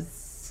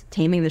was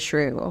Taming the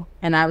Shrew.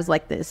 And I was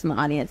like this in the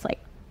audience, like,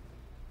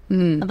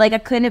 like I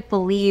couldn't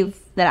believe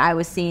that I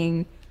was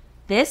seeing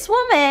this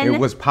woman it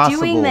was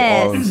possible doing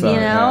this, you know?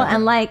 Yeah.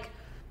 And like,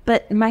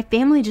 but my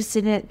family just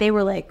didn't, they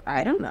were like,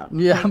 I don't know.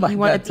 Yeah, like, you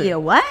want to be a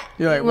what?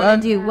 You're like, you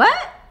want to do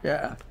what?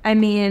 Yeah. I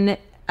mean,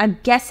 I'm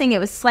guessing it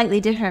was slightly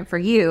different for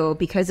you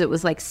because it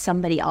was like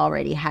somebody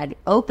already had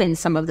opened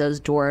some of those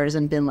doors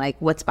and been like,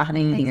 what's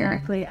behind here?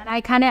 Exactly.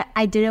 And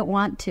I didn't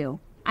want to.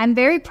 I'm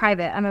very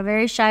private. I'm a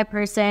very shy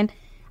person.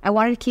 I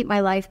wanted to keep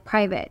my life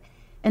private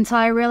until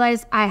I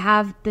realized I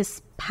have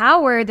this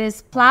power,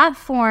 this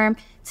platform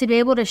to be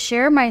able to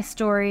share my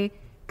story,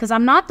 because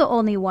I'm not the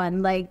only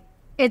one. Like,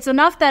 it's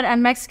enough that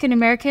I'm Mexican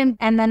American,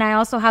 and then I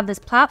also have this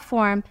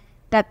platform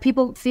that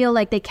people feel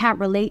like they can't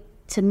relate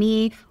to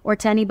me or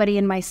to anybody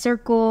in my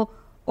circle,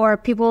 or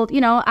people,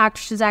 you know,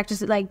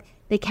 actresses, like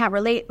they can't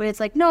relate. But it's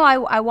like, no,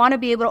 I want to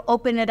be able to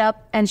open it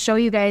up and show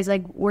you guys,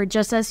 like, we're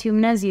just as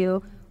human as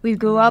you. We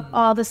grew up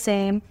all the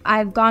same.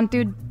 I've gone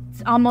through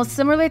almost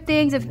similar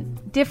things, if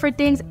different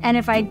things, and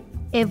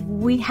if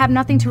we have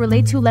nothing to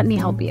relate to, let me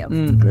help you.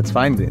 Let's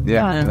find it.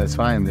 Yeah, let's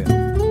find it.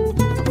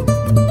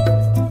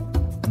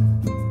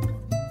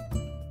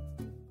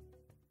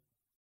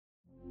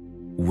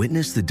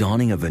 Witness the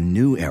dawning of a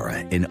new era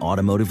in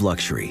automotive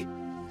luxury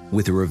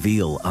with a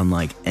reveal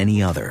unlike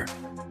any other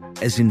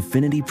as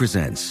Infiniti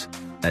presents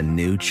a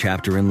new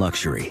chapter in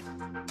luxury,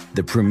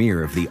 the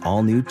premiere of the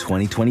all-new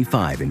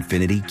 2025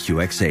 Infiniti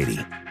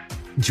QX80.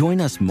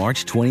 Join us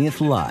March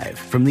 20th live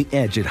from the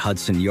Edge at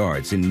Hudson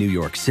Yards in New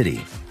York City,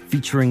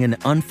 featuring an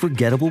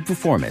unforgettable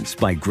performance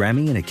by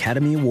Grammy and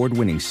Academy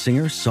Award-winning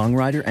singer,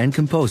 songwriter, and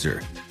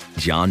composer,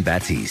 Jon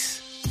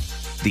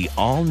Batiste. The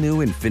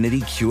all-new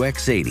Infiniti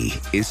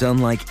QX80 is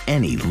unlike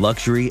any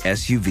luxury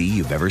SUV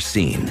you've ever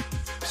seen.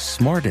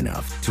 Smart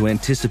enough to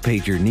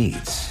anticipate your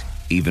needs,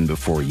 even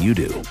before you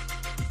do.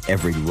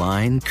 Every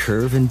line,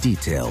 curve, and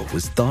detail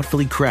was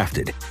thoughtfully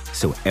crafted,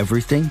 so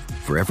everything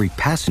for every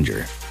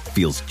passenger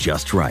feels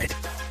just right.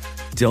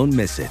 Don't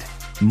miss it.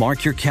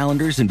 Mark your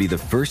calendars and be the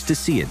first to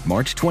see it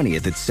March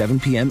 20th at 7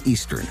 p.m.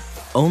 Eastern,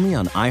 only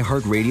on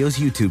iHeartRadio's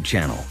YouTube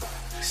channel.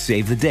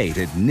 Save the date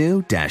at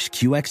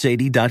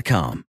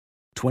new-QX80.com.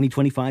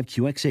 2025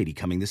 QX80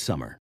 coming this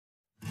summer.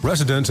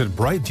 Residents at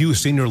Brightview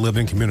Senior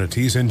Living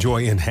Communities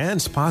enjoy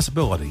enhanced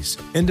possibilities,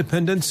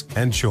 independence,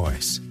 and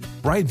choice.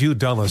 Brightview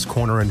Dulles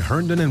Corner in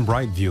Herndon and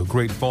Brightview,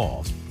 Great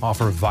Falls,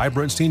 offer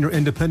vibrant senior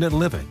independent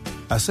living,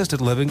 assisted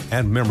living,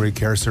 and memory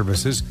care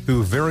services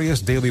through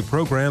various daily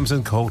programs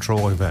and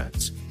cultural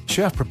events.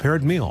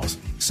 Chef-prepared meals,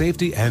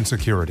 safety and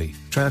security,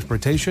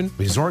 transportation,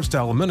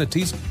 resort-style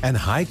amenities, and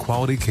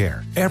high-quality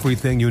care.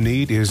 Everything you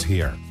need is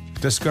here.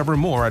 Discover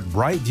more at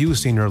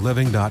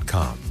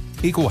brightviewseniorliving.com.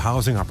 Equal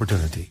housing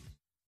opportunity.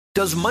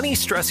 Does money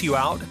stress you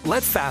out?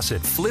 Let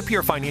Facet flip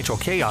your financial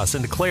chaos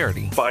into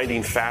clarity.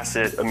 Finding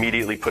Facet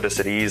immediately put us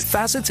at ease.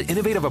 Facet's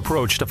innovative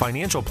approach to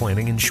financial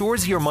planning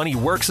ensures your money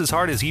works as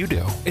hard as you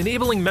do,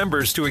 enabling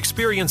members to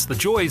experience the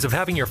joys of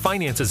having your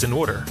finances in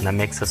order. And that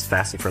makes us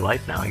Facet for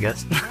life now, I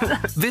guess.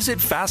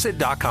 Visit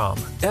Facet.com,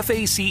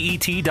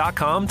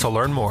 FACET.com to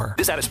learn more.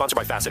 This ad is sponsored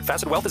by Facet.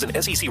 Facet Wealth is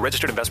an SEC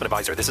registered investment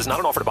advisor. This is not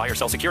an offer to buy or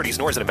sell securities,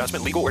 nor is it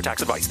investment, legal, or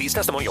tax advice. These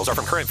testimonials are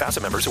from current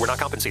Facet members who are not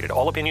compensated.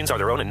 All opinions are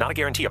their own and not a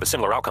guarantee of a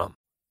similar outcome.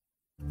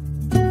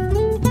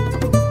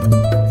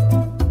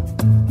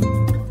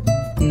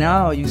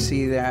 Now you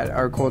see that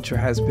our culture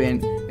has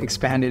been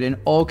expanded in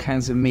all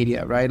kinds of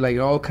media, right? Like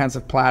all kinds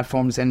of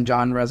platforms and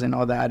genres and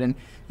all that. And,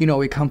 you know,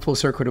 we come full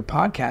circle to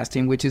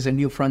podcasting, which is a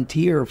new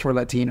frontier for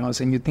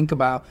Latinos. And you think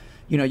about,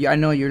 you know, I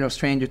know you're no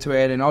stranger to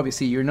it, and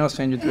obviously you're no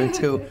stranger to it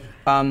too.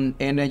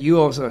 And you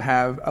also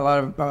have a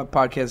lot of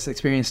podcast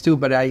experience too.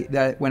 But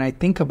when I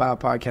think about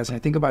podcasting, I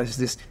think about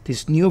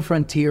this new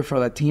frontier for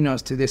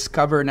Latinos to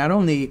discover not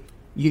only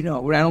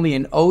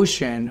an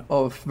ocean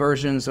of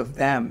versions of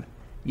them,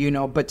 you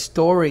know, but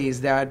stories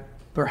that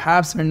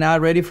perhaps are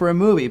not ready for a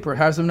movie,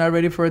 perhaps I'm not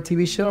ready for a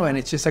TV show, and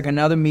it's just like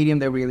another medium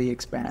that really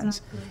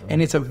expands. Exactly.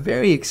 And it's a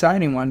very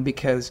exciting one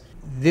because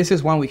this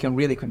is one we can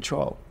really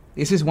control.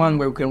 This is one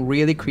where we can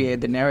really create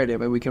the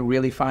narrative and we can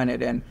really find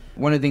it. And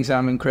one of the things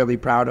I'm incredibly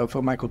proud of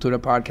my Cultura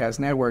podcast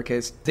network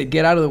is to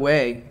get out of the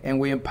way and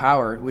we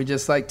empower. We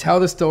just like tell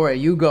the story,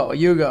 you go,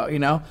 you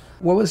know.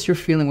 What was your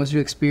feeling? What was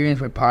your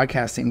experience with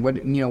podcasting?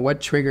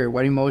 What triggered,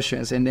 what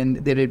emotions? And then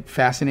did it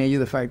fascinate you,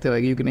 the fact that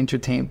like you can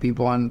entertain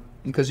people on,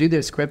 because you did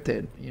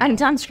scripted. I've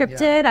done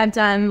scripted. Yeah. I've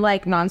done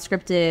like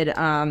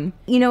non-scripted.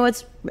 You know,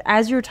 it's,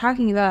 as you were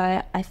talking about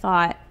it, I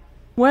thought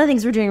one of the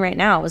things we're doing right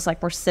now is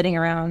like we're sitting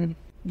around,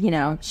 you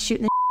know,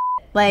 shooting the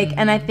like,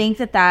 and I think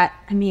that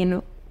I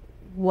mean,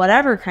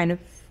 whatever kind of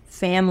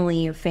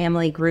family or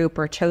family group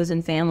or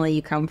chosen family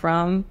you come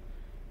from,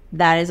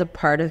 that is a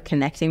part of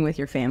connecting with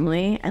your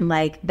family. And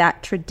like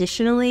that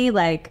traditionally,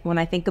 like when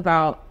I think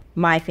about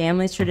my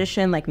family's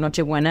tradition, like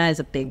Noche Buena is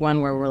a big one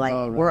where we're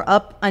like, we're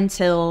up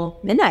until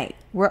midnight.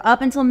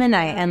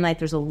 And like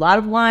there's a lot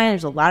of wine,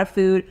 there's a lot of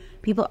food.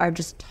 People are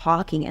just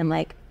talking and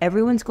like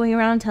everyone's going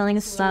around telling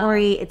a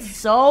story. It's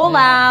so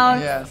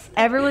loud. Yes.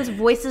 Everyone's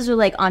voices are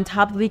like on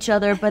top of each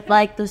other, but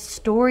like the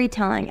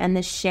storytelling and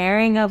the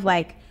sharing of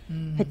like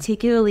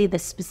particularly the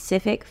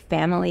specific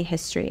family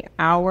history,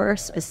 our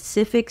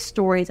specific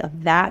stories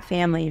of that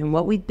family and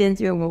what we've been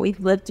through and what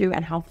we've lived through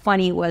and how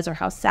funny it was or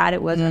how sad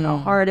it was or how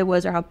hard it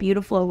was or how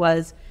beautiful it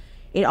was.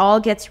 It all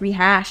gets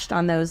rehashed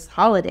on those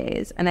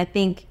holidays. And I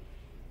think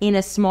in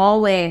a small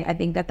way, I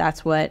think that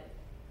that's what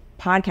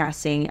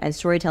podcasting and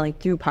storytelling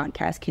through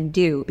podcasts can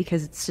do,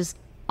 because it's just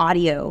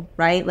audio,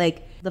 right?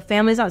 Like the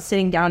family's not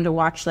sitting down to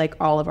watch like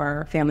all of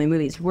our family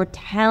movies. We're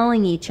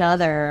telling each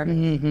other,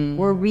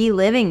 we're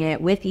reliving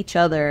it with each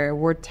other.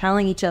 We're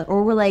telling each other,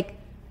 or we're like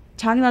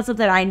talking about stuff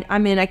that I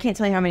mean, I can't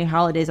tell you how many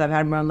holidays I've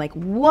had where I'm like,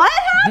 what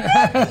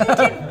happened? You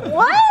did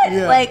what?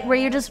 Yeah. Like where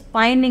you're just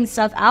finding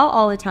stuff out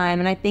all the time.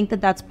 And I think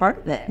that that's part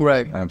of it.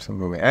 Right.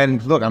 Absolutely.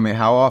 And look, I mean,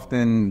 how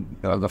often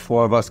are the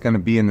four of us going to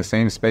be in the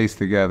same space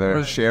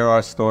together, share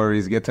our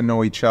stories, get to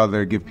know each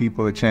other, give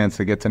people a chance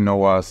to get to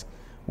know us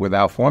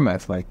without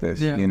formats like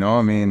this? You know,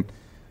 I mean,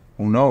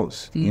 who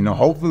knows? You know,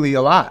 hopefully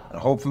a lot.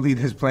 Hopefully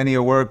there's plenty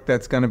of work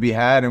that's going to be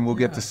had and we'll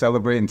get to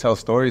celebrate and tell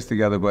stories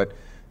together. But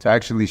to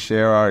actually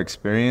share our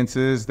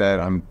experiences that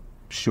I'm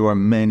sure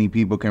many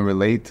people can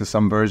relate to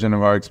some version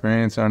of our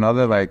experience or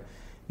another, like,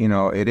 you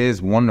know, it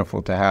is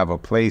wonderful to have a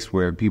place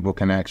where people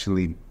can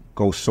actually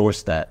go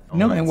source that.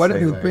 No, and what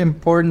an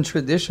important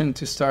tradition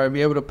to start,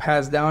 be able to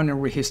pass down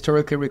and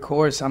historically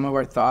record some of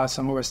our thoughts,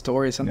 some of our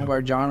stories, some of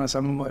our genres,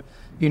 some of our,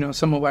 you know,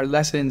 some of our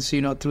lessons, you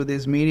know, through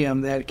this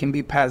medium that can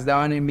be passed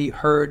down and be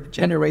heard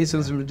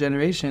generations and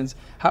generations.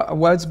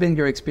 What's been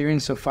your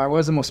experience so far? What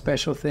was the most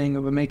special thing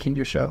of making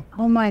your show?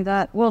 Oh my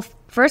God. Well,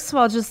 first of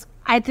all,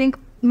 I think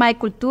my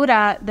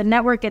Cultura, the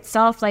network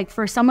itself, like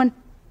for someone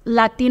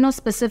Latino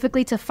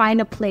specifically to find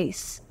a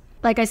place.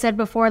 Like I said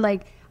before,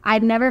 like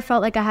I'd never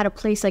felt like I had a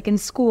place like in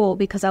school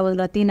because I was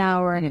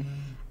Latina or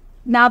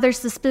now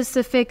there's the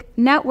specific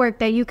network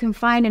that you can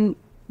find in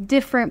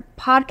different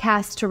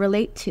podcasts to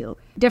relate to,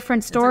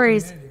 different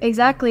stories.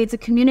 Exactly. It's a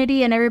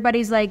community and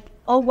everybody's like,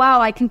 oh, wow,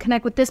 I can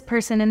connect with this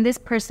person and this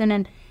person.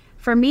 And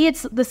for me,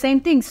 it's the same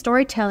thing,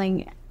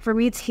 storytelling. For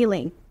me, it's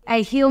healing.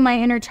 I heal my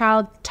inner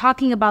child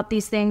talking about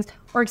these things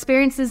or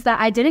experiences that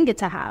I didn't get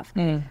to have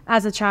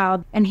as a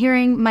child, and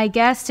hearing my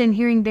guests and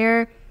hearing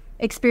their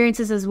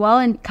experiences as well,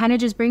 and kind of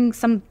just bring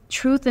some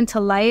truth into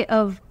light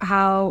of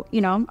how,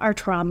 you know, our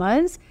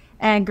traumas.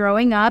 And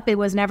growing up, it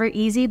was never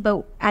easy,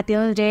 but at the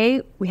end of the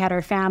day, we had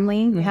our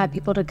family, we had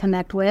people to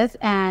connect with.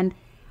 And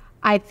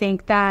I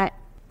think that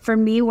for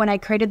me, when I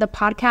created the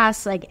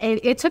podcast, like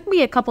it took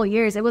me a couple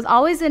years. It was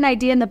always an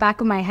idea in the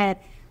back of my head.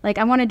 Like,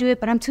 I want to do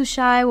it, but I'm too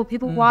shy. Will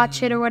people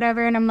watch it or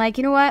whatever? And I'm like,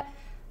 you know what?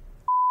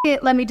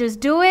 It, let me just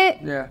do it.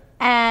 Yeah.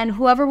 And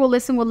whoever will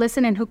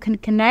listen, and who can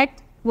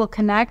connect, will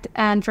connect.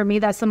 And for me,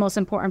 that's the most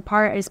important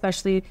part,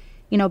 especially,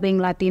 you know, being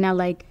Latina.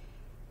 Like,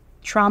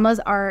 there's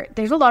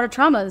a lot of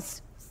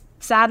traumas,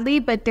 sadly,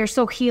 but they're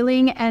so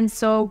healing and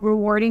so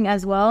rewarding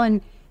as well. And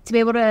to be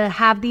able to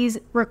have these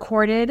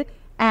recorded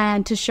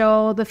and to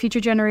show the future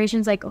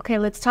generations, like, okay,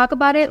 let's talk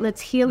about it,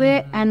 let's heal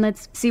it, and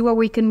let's see where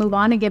we can move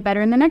on and get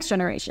better in the next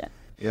generation.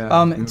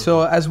 Yeah.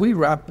 So as we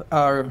wrap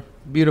our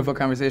beautiful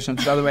conversation,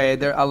 by the way,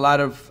 there a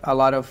lot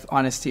of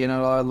honesty and a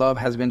lot of love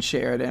has been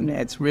shared, and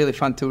it's really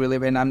fun to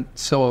relive. And I'm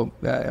so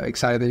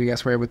excited that you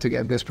guys were able to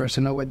get this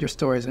personal with your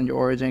stories and your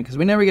origin, because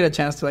we never get a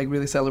chance to like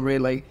really celebrate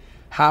like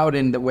how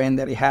and the when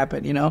that it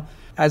happened. You know,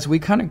 as we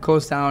kind of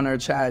close down our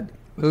chat,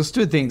 there's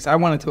two things I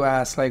wanted to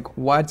ask: like,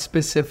 what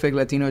specific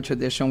Latino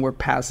tradition we're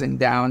passing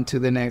down to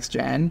the next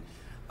gen?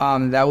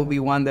 That would be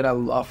one that I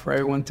love for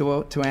everyone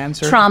to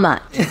answer.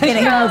 Trauma. Just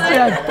kidding. No,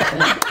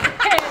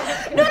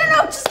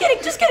 just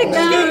kidding.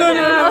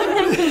 No.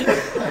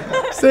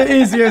 It's the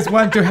easiest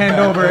one to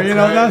hand over, you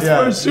know,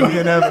 that's for sure.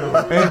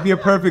 And you're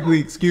perfectly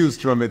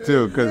excused from it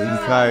too, because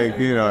it's like,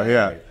 you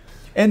know,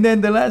 And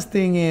then the last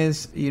thing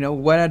is, you know,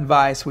 what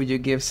advice would you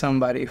give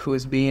somebody who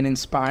is being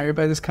inspired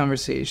by this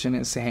conversation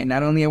and saying,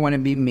 not only I want to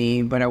be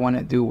me, but I want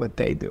to do what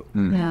they do?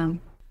 Yeah.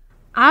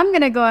 I'm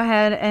going to go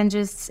ahead and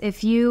just,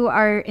 if you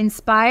are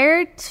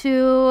inspired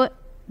to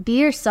be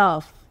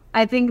yourself,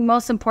 I think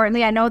most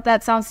importantly, I know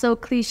that sounds so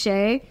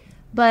cliche,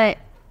 but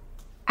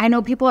I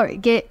know people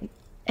get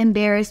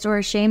embarrassed or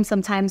ashamed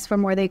sometimes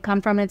from where they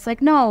come from. And it's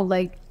like, no,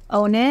 like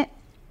own it,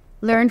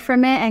 learn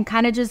from it, and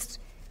kind of just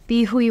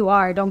be who you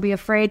are. Don't be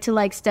afraid to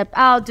like step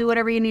out, do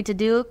whatever you need to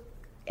do,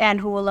 and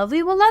who will love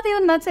you,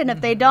 and that's it. And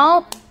if they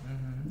don't,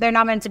 they're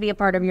not meant to be a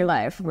part part of your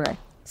life. Right.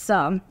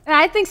 So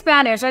I think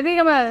Spanish. I think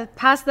I'm gonna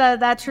pass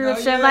that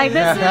truth shit. Like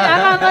this,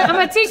 I'm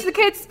gonna teach the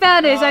kids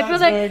Spanish. I feel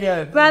like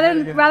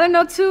rather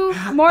know two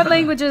more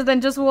languages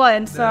than just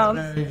one. So.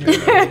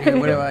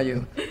 What about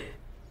you?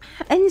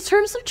 in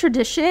terms of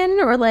tradition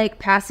or like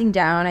passing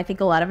down, I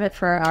think a lot of it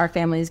for our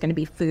family is going to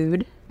be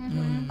food.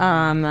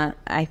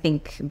 I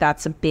think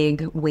that's a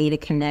big way to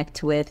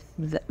connect with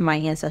my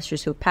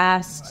ancestors who have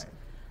passed.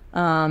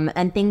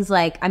 And things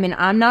like, I mean,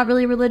 I'm not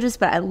really religious,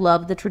 but I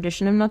love the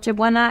tradition of Noche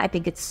Buena. I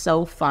think it's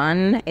so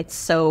fun. It's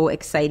so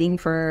exciting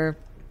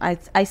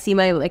I see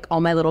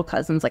all my little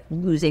cousins like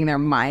losing their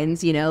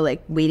minds, you know,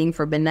 like waiting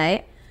for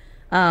midnight.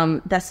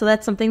 That's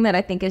something that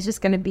I think is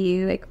just going to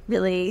be like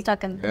really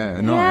stuck in.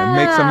 It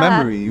makes a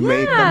memory. You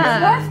make a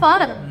memory. It's more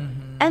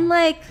fun. And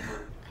like,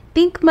 I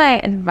think my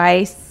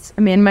advice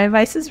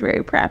is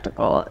very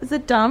practical. Is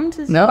it dumb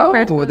to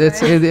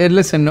say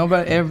listen,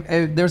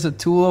 nobody, there's a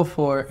tool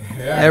for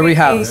every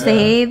house.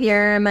 Save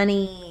your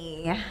money.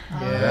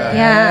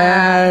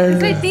 Yeah.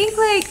 I think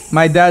like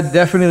my dad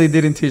definitely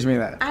didn't teach me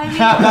that. I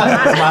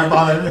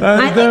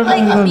think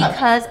like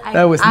because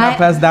that was not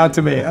passed down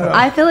to me.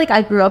 I feel like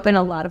I grew up in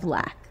a lot of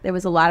lack. There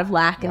was a lot of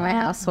lack in my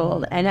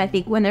household, and I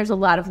think when there's a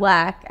lot of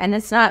lack, and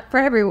it's not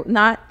for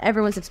not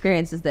everyone's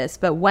experience is this,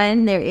 but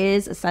when there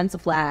is a sense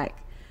of lack,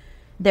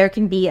 there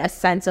can be a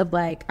sense of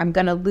like, I'm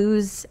going to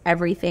lose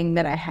everything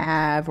that I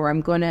have, or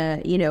I'm going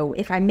to, you know,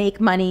 if I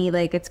make money,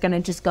 like it's going to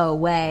just go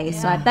away. Yeah.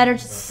 So I better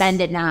just spend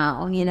it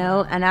now, you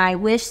know? And I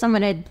wish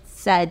someone had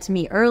said to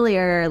me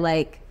earlier,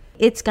 like,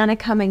 it's going to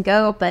come and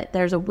go, but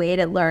there's a way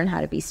to learn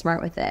how to be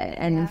smart with it.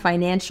 And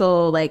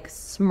financial like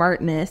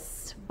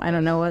smartness, I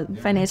don't know what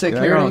financial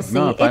literacy.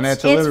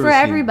 It's for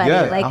everybody.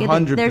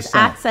 There's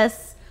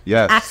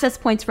access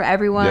points for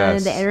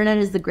everyone. The internet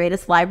is the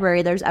greatest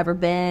library there's ever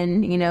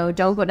been. You know,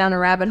 don't go down a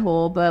rabbit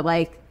hole, but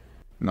like,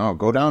 no,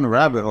 go down a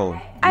rabbit hole. Go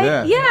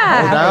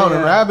down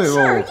a rabbit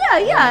hole.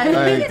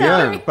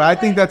 But I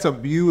think that's a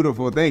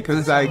beautiful thing because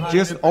it's like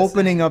just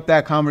opening up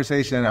that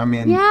conversation. I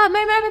mean,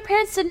 my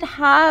parents didn't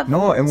have.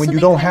 And when you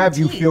don't have,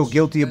 you feel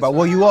guilty about.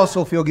 Well, you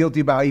also feel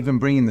guilty about even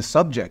bringing the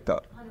subject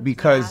up.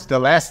 Because the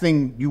last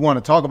thing you want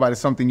to talk about is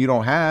something you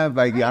don't have.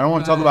 Like, I don't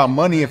want to talk about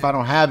money if I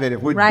don't have it.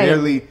 If we're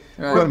barely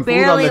putting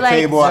food on the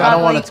table, I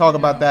don't want to talk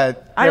about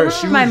that. I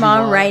remember my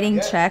mom writing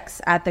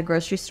checks at the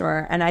grocery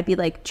store, and I'd be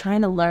like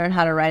trying to learn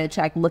how to write a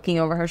check, looking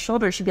over her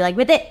shoulder. She'd be like,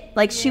 with it.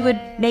 Like, she would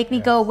make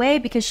me go away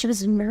because she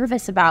was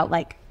nervous about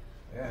like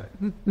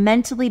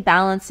mentally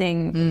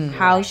balancing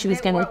how she was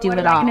going to do it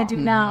all. What am I going to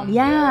do now?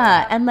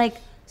 Yeah. And like,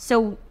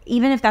 so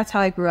even if that's how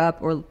I grew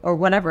up or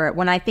whatever,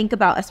 when I think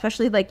about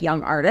especially like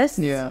young artists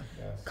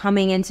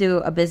coming into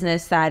a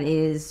business that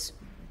is,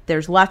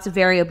 there's lots of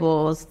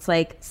variables, it's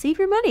like, save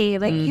your money.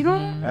 Like you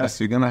don't. Yes,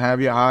 you're going to have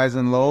your highs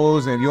and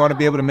lows. And if you want to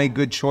be able to make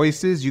good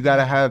choices, you got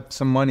to have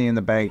some money in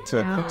the bank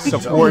to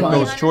support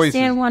those choices.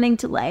 I understand wanting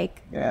to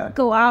like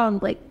go out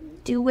and like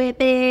do it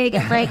big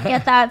and like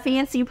get that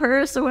fancy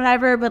purse or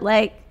whatever. But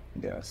like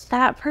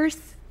that purse.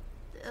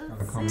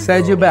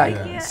 Set you back,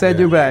 you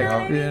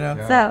know.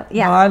 So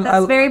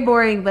that's very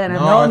boring, but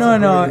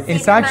no.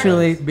 It's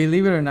actually,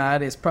 believe it or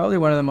not, it's probably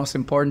one of the most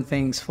important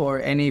things for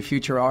any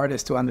future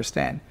artist to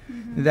understand.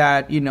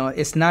 That, you know,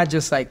 it's not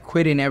just like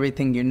quitting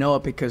everything you know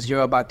because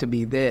you're about to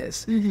be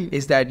this.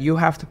 Is that you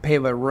have to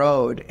pave a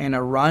road and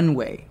a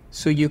runway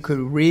so you could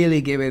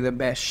really give it the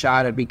best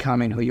shot at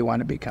becoming who you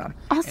want to become.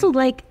 Also,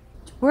 like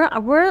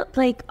we're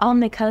like on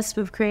the cusp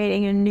of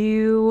creating a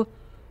new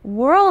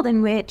world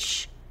in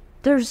which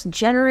there's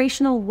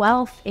generational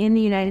wealth in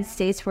the United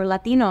States for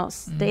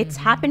Latinos. It's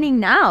happening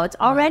now. It's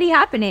already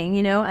happening,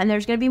 you know, and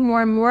there's going to be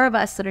more and more of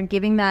us that are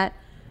giving that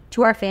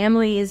to our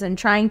families and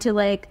trying to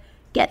like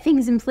get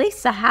things in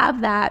place to have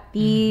that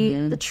be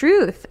the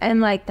truth. And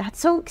like, that's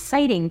so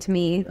exciting to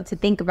me to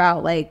think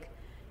about. Like,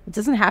 it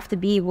doesn't have to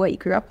be what you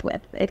grew up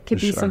with. It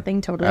could be something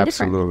totally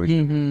different.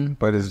 Absolutely.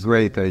 But it's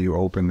great that you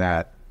open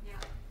that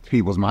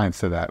people's minds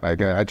to that.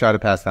 Like I try to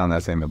pass down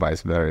that same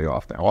advice very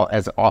often,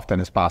 as often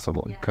as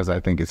possible, because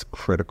I think it's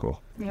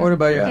critical. What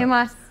about you?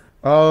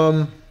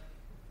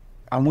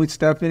 I'm with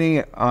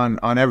Stephanie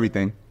on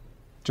everything,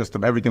 just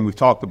everything we've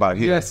talked about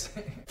here. Yes,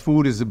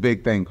 food is a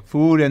big thing.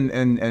 Food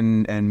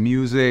and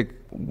music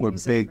were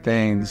big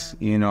things,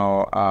 you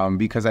know,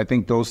 because I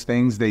think those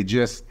things they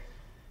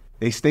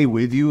stay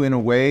with you in a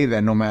way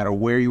that no matter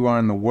where you are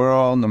in the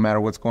world, no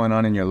matter what's going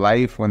on in your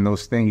life, when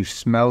those things, you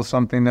smell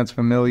something that's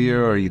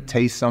familiar or you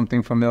taste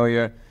something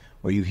familiar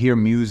or you hear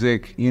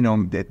music, you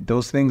know,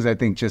 those things I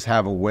think just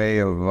have a way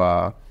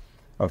of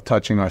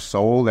touching our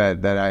soul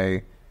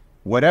that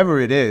whatever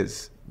it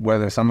is,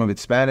 whether some of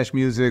it's Spanish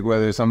music,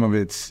 whether some of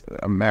it's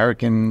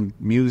American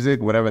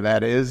music, whatever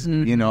that is,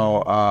 you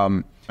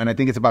know, and I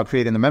think it's about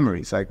creating the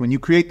memories. Like when you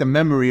create the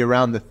memory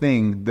around the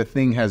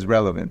thing has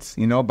relevance.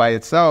 You know, by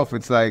itself,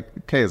 it's like,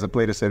 okay, it's a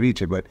plate of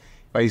ceviche. But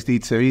if I used to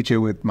eat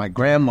ceviche with my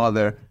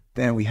grandmother,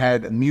 then we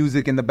had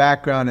music in the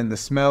background and the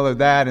smell of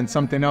that and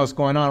something else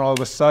going on. All of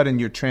a sudden,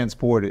 you're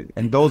transported.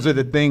 And those are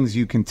the things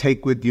you can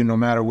take with you no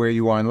matter where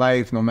you are in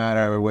life, no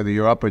matter whether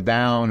you're up or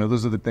down. Or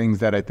those are the things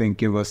that I think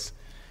give us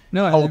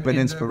hope and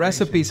inspiration.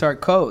 Recipes are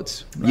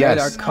codes. Right? Yes.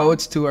 Are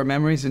codes to our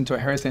memories and to our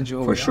heritage.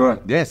 For sure.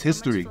 Yes,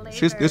 history.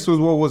 This was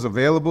what was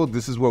available.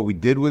 This is what we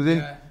did with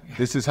it.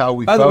 This is how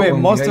we By felt. the way,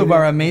 when most we of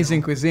our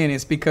amazing cuisine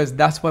is because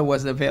that's what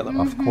was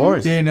available. Of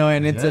course. You know,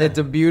 and it's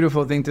a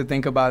beautiful thing to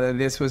think about that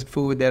this was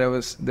food that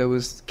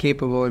was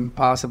capable and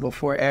possible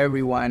for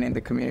everyone in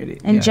the community.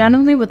 And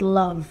generally with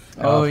love.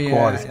 Oh, of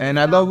course. And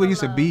I love what you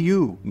said. Be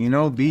you. You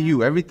know, be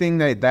you. Everything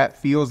that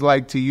feels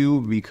like to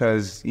you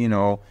because, you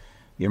know,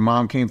 your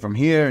mom came from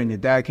here and your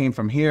dad came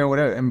from here,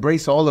 whatever.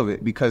 Embrace all of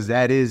it because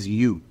that is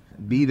you.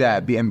 Be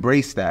that.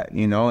 Embrace that,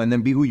 you know, and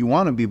then be who you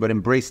want to be, but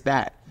embrace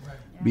that.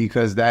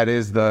 Because that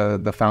is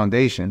the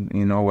foundation,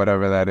 you know,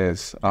 whatever that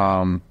is.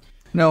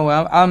 No,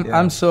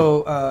 I'm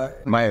so.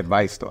 My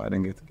advice, though, I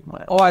didn't get to give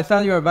my. Oh, I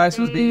thought your advice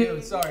was be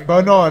you. Sorry.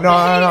 But no.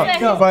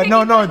 But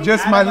no.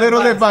 Just my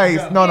little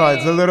advice. No.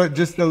 It's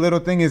just a little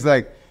thing is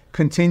like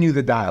continue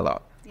the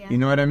dialogue. Yeah. You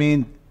know what I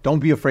mean? Don't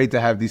be afraid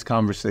to have these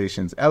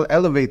conversations.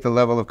 Elevate the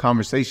level of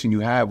conversation you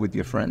have with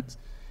your friends.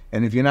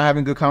 And if you're not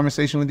having good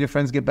conversation with your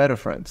friends, get better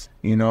friends.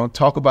 You know,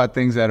 talk about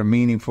things that are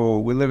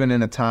meaningful. We're living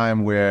in a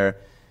time where,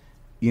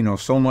 you know,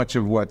 so much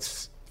of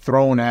what's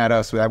thrown at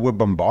us that we're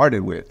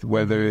bombarded with,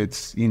 whether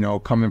it's, you know,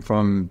 coming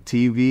from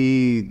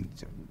TV,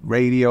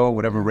 radio,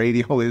 whatever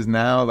radio is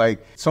now,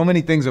 like so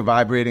many things are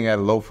vibrating at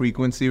a low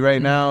frequency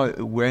right now.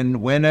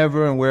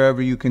 Whenever and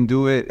wherever you can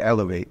do it,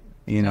 elevate.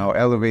 You know,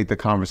 elevate the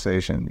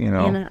conversation, you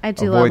know. I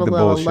do love a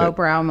little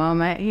lowbrow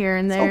moment here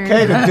and there. It's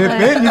okay to dip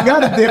in. You got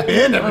to dip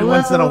in every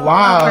once in a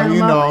while, you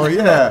know,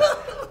 yeah.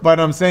 But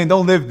I'm saying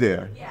don't live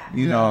there.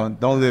 You know,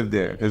 don't live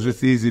there because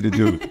it's easy to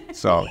do.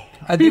 So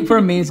I think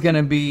for me, it's going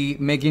to be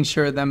making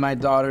sure that my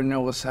daughter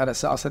knows how to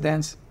salsa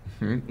dance.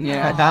 Mm-hmm.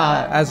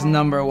 Yeah, as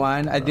number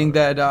one. I think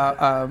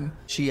that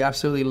she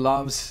absolutely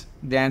loves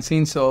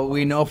dancing, so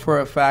we know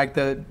for a fact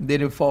that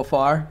didn't fall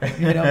far,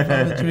 you know,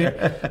 from the tree.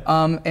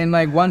 And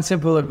like one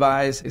simple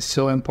advice is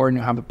so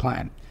important to have a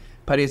plan,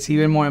 but it's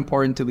even more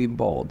important to be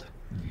bold.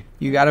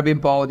 You got to be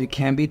bold. You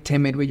can't be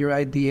timid with your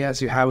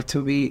ideas. You have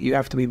to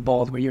be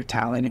bold with your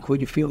talent and who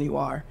you feel you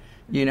are,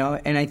 you know.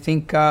 And I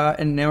think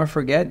and never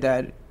forget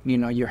that, you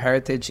know, your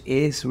heritage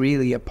is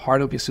really a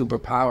part of your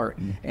superpower,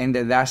 and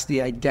that's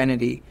the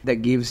identity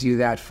that gives you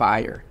that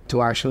fire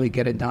to actually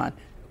get it done.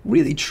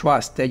 Really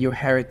trust that your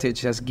heritage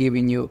has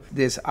given you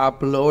this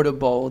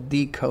uploadable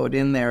decode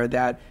in there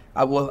that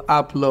I will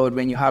upload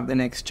when you have the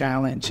next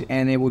challenge,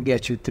 and it will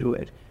get you through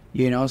it.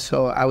 You know,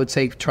 so I would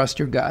say trust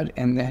your gut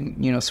and then,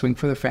 you know, swing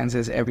for the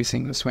fences every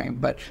single swing.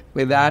 But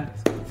with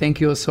that, thank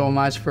you so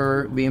much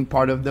for being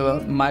part of the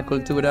My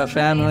Cultura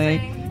family,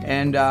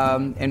 and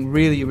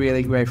really,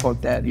 really grateful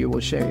that you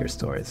will share your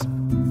stories.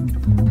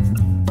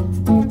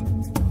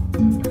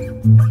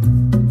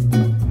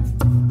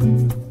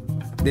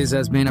 This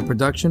has been a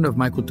production of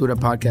My Cultura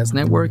Podcast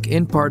Network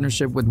in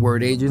partnership with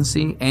Word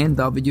Agency and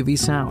WV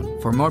Sound.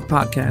 For more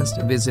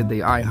podcasts, visit the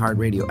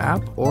iHeartRadio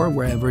app or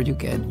wherever you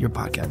get your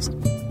podcast.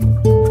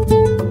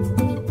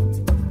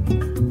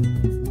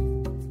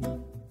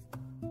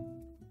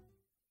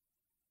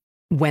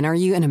 When are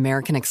you an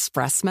American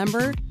Express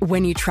member?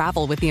 When you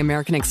travel with the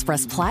American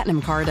Express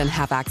Platinum Card and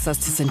have access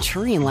to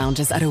Centurion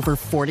Lounges at over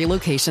 40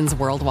 locations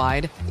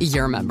worldwide,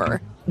 you're a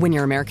member. When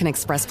your American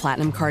Express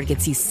Platinum Card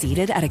gets you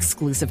seated at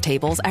exclusive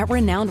tables at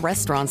renowned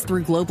restaurants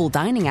through Global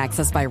Dining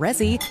Access by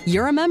Resy,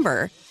 you're a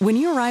member. When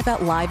you arrive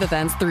at live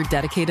events through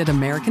dedicated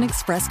American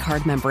Express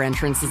Card member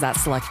entrances at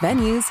select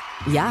venues,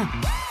 yeah,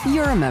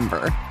 you're a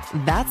member.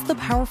 That's the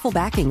powerful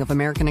backing of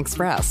American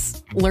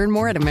Express. Learn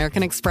more at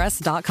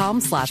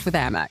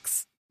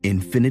americanexpress.com/withAmex.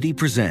 Infinity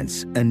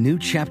presents a new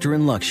chapter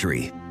in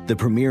luxury, the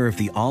premiere of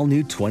the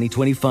all-new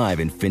 2025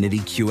 Infinity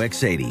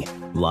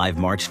QX80, live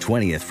March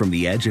 20th from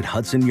the Edge at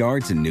Hudson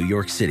Yards in New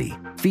York City,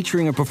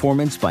 featuring a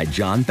performance by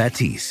John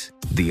Batiste.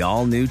 The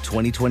all-new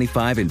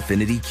 2025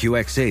 Infinity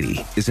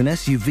QX80 is an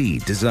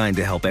SUV designed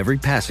to help every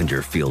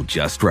passenger feel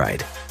just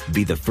right.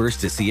 Be the first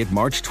to see it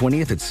March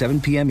 20th at 7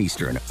 p.m.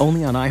 Eastern,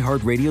 only on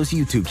iHeartRadio's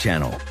YouTube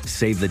channel.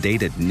 Save the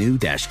date at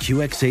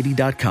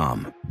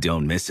new-QX80.com.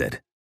 Don't miss it.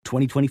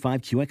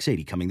 2025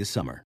 QX80 coming this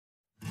summer.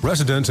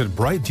 Residents at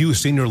Brightview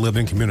Senior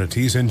Living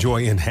Communities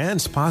enjoy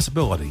enhanced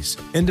possibilities,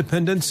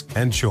 independence,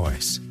 and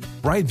choice.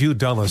 Brightview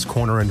Dulles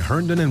Corner in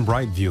Herndon and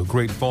Brightview,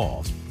 Great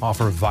Falls,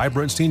 offer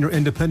vibrant senior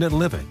independent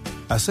living,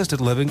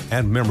 assisted living,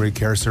 and memory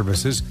care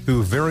services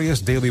through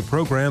various daily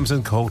programs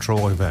and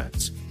cultural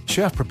events.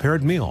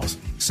 Chef-prepared meals,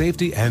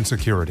 safety and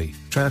security,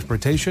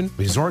 transportation,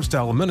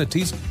 resort-style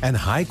amenities, and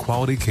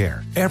high-quality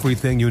care.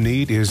 Everything you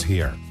need is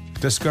here.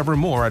 Discover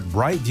more at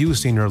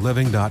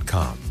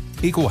brightviewseniorliving.com.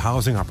 Equal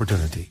housing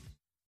opportunity.